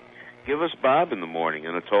 Mm-hmm. Give us Bob in the morning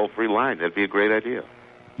on a toll-free line. That'd be a great idea.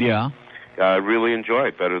 Yeah. I really enjoy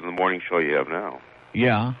it better than the morning show you have now.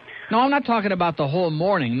 Yeah. No, I'm not talking about the whole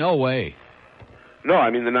morning. No way. No,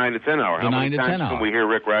 I mean the 9 to 10 hour. The How 9 many to times 10 hour. can we hear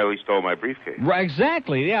Rick Riley stole my briefcase? Right,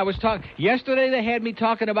 exactly. Yeah, I was talking... Yesterday they had me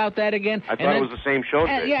talking about that again. I thought it was the same show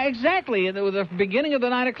today. Yeah, exactly. At the beginning of the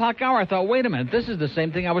 9 o'clock hour, I thought, wait a minute, this is the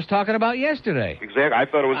same thing I was talking about yesterday. Exactly. I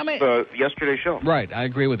thought it was yesterday's show. Right, I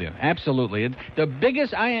agree with you. Absolutely. The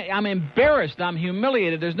biggest... I'm embarrassed. I'm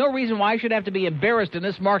humiliated. There's no reason why I should have to be embarrassed in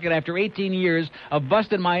this market after 18 years of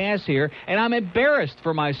busting my ass here, and I'm embarrassed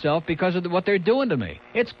for myself because of what they're doing to me.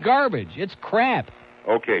 It's garbage. It's crap.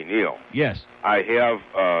 Okay, Neil. Yes. I have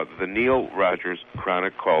the Neil Rogers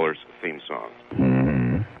Chronic Callers theme song.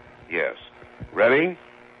 Mm-hmm. Yes. Ready?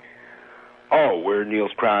 Oh, we're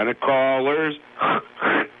Neil's Chronic Callers.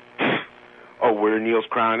 Oh, we're Neil's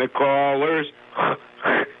Chronic Callers.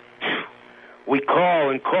 We call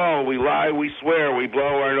and call, we lie, we swear, we blow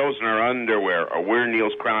our nose in our underwear. Oh, we're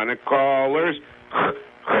Neil's Chronic Callers.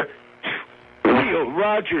 Neil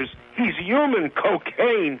Rogers, he's human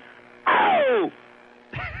cocaine. Ow!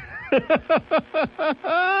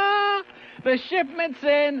 The shipment's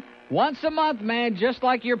in once a month, man, just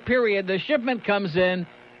like your period. The shipment comes in,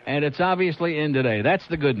 and it's obviously in today. That's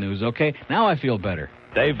the good news, okay? Now I feel better.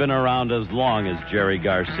 They've been around as long as Jerry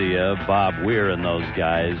Garcia, Bob Weir, and those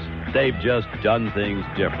guys. They've just done things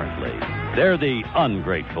differently. They're the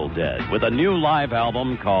Ungrateful Dead with a new live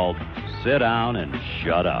album called Sit Down and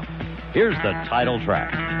Shut Up. Here's the title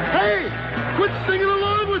track. Hey, quit singing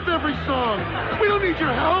along with every song. We don't need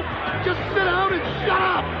your help. Just sit down and shut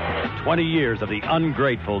up. 20 years of the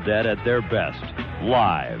Ungrateful Dead at their best,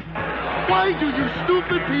 live. Why do you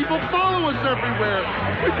stupid people follow us everywhere?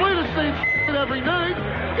 We play the same shit every night.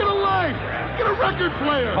 Get a life. Get a record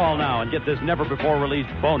player. Call now and get this never-before-released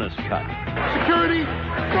bonus cut. Security,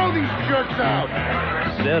 throw these jerks out.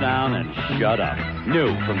 Sit down and shut up.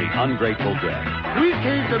 New from the Ungrateful Dead. We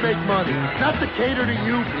came to make money, not to cater to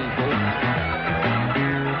you people.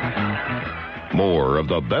 More of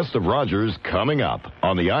the Best of Rogers coming up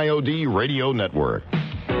on the IOD Radio Network.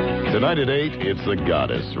 Tonight at 8, it's the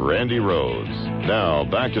goddess, Randy Rhodes. Now,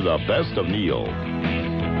 back to the Best of Neil.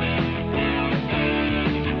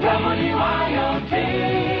 WIOD.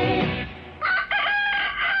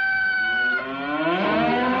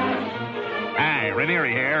 Hi,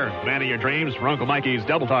 Ranieri here, man of your dreams for Uncle Mikey's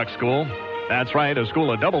Double Talk School. That's right, a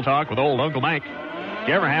school of double talk with old Uncle Mike. Do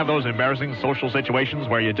you ever have those embarrassing social situations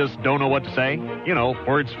where you just don't know what to say? You know,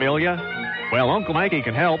 words fail you? Well, Uncle Mikey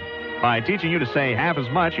can help by teaching you to say half as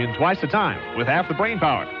much in twice the time with half the brain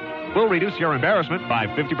power. We'll reduce your embarrassment by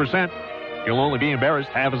 50%. You'll only be embarrassed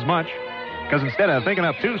half as much. Because instead of thinking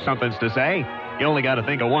up 2 somethings to say, you only got to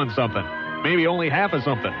think of 1 something. Maybe only half of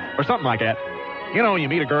something, or something like that. You know, you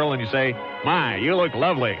meet a girl and you say, "My, you look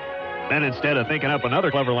lovely." Then instead of thinking up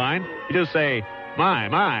another clever line, you just say,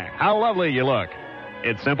 My, how lovely you look."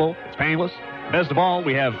 It's simple, it's painless. Best of all,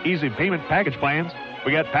 we have easy payment package plans.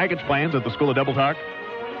 We got package plans at the School of Double Talk.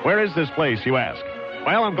 Where is this place, you ask?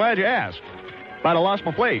 Well, I'm glad you asked. But I lost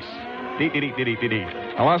my place.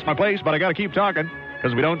 I lost my place, but I got to keep talking,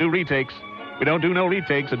 because we don't do retakes. We don't do no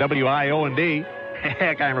retakes at WIOD.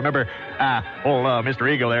 Heck, I remember old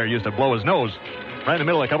Mr. Eagle there used to blow his nose right in the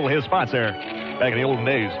middle of a couple of his spots there back in the olden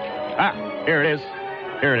days. Here it is.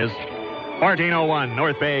 Here it is. 1401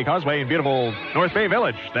 North Bay Causeway in beautiful North Bay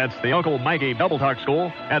Village. That's the Uncle Mikey Double Talk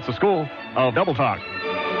School. That's the School of Double Talk.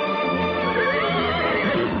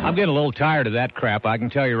 I'm getting a little tired of that crap, I can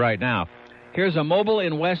tell you right now. Here's a mobile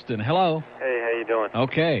in Weston. Hello. Hey, how you doing?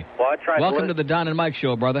 Okay. Well, I tried Welcome to the Don and Mike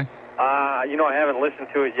Show, brother. You know, I haven't listened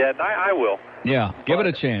to it yet. I will. Yeah, give it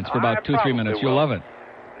a chance for about 2-3 minutes. You'll love it.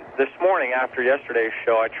 This morning, after yesterday's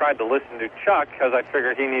show, I tried to listen to Chuck because I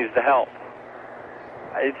figured he needs the help.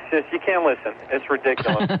 It's just, you can't listen. It's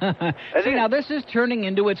ridiculous. See, now this is turning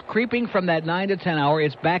into, it's creeping from that 9 to 10 hour.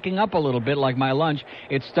 It's backing up a little bit like my lunch.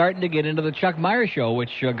 It's starting to get into the Chuck Meyer show, which,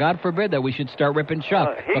 God forbid that we should start ripping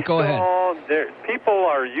Chuck. But go ahead. People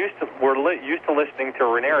are used to listening to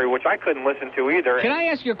Ranieri, which I couldn't listen to either. Can I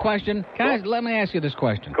ask you a question? Let me ask you this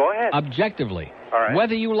question. Go ahead. Objectively. All right.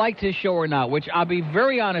 Whether you liked his show or not, which I'll be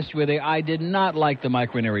very honest with you, I did not like the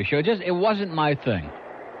Mike Ranieri show. It wasn't my thing.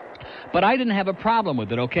 But I didn't have a problem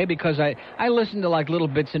with it, okay, because I listened to like little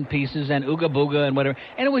bits and pieces and Ooga Booga and whatever,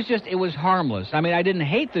 and it was harmless. I mean, I didn't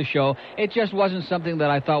hate the show. It just wasn't something that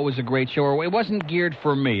I thought was a great show, or it wasn't geared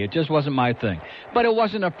for me. It just wasn't my thing. But it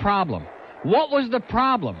wasn't a problem. What was the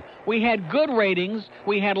problem? We had good ratings.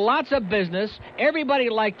 We had lots of business. Everybody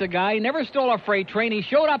liked the guy. He never stole a freight train. He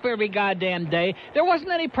showed up every goddamn day. There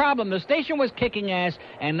wasn't any problem. The station was kicking ass,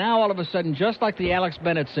 and now all of a sudden, just like the Alex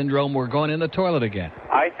Bennett syndrome, we're going in the toilet again.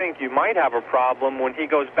 I think you might have a problem when he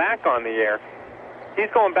goes back on the air. He's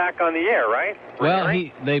going back on the air, right? Well,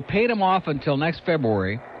 they paid him off until next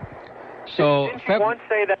February. So didn't you once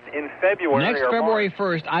say that in February? Next February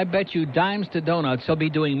 1st, I bet you dimes to donuts he'll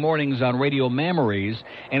be doing mornings on Radio Memories.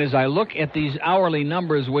 And as I look at these hourly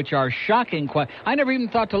numbers, which are shocking, I never even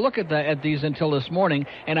thought to look at these until this morning.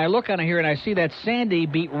 And I look on here and I see that Sandy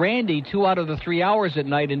beat Randy 2 out of the 3 hours at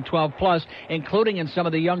night in 12 plus, including in some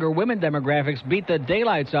of the younger women demographics, beat the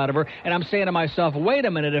daylights out of her. And I'm saying to myself, wait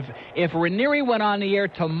a minute, if Ranieri went on the air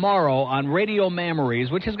tomorrow on Radio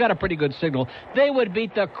Memories, which has got a pretty good signal, they would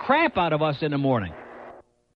beat the crap out of us in the morning.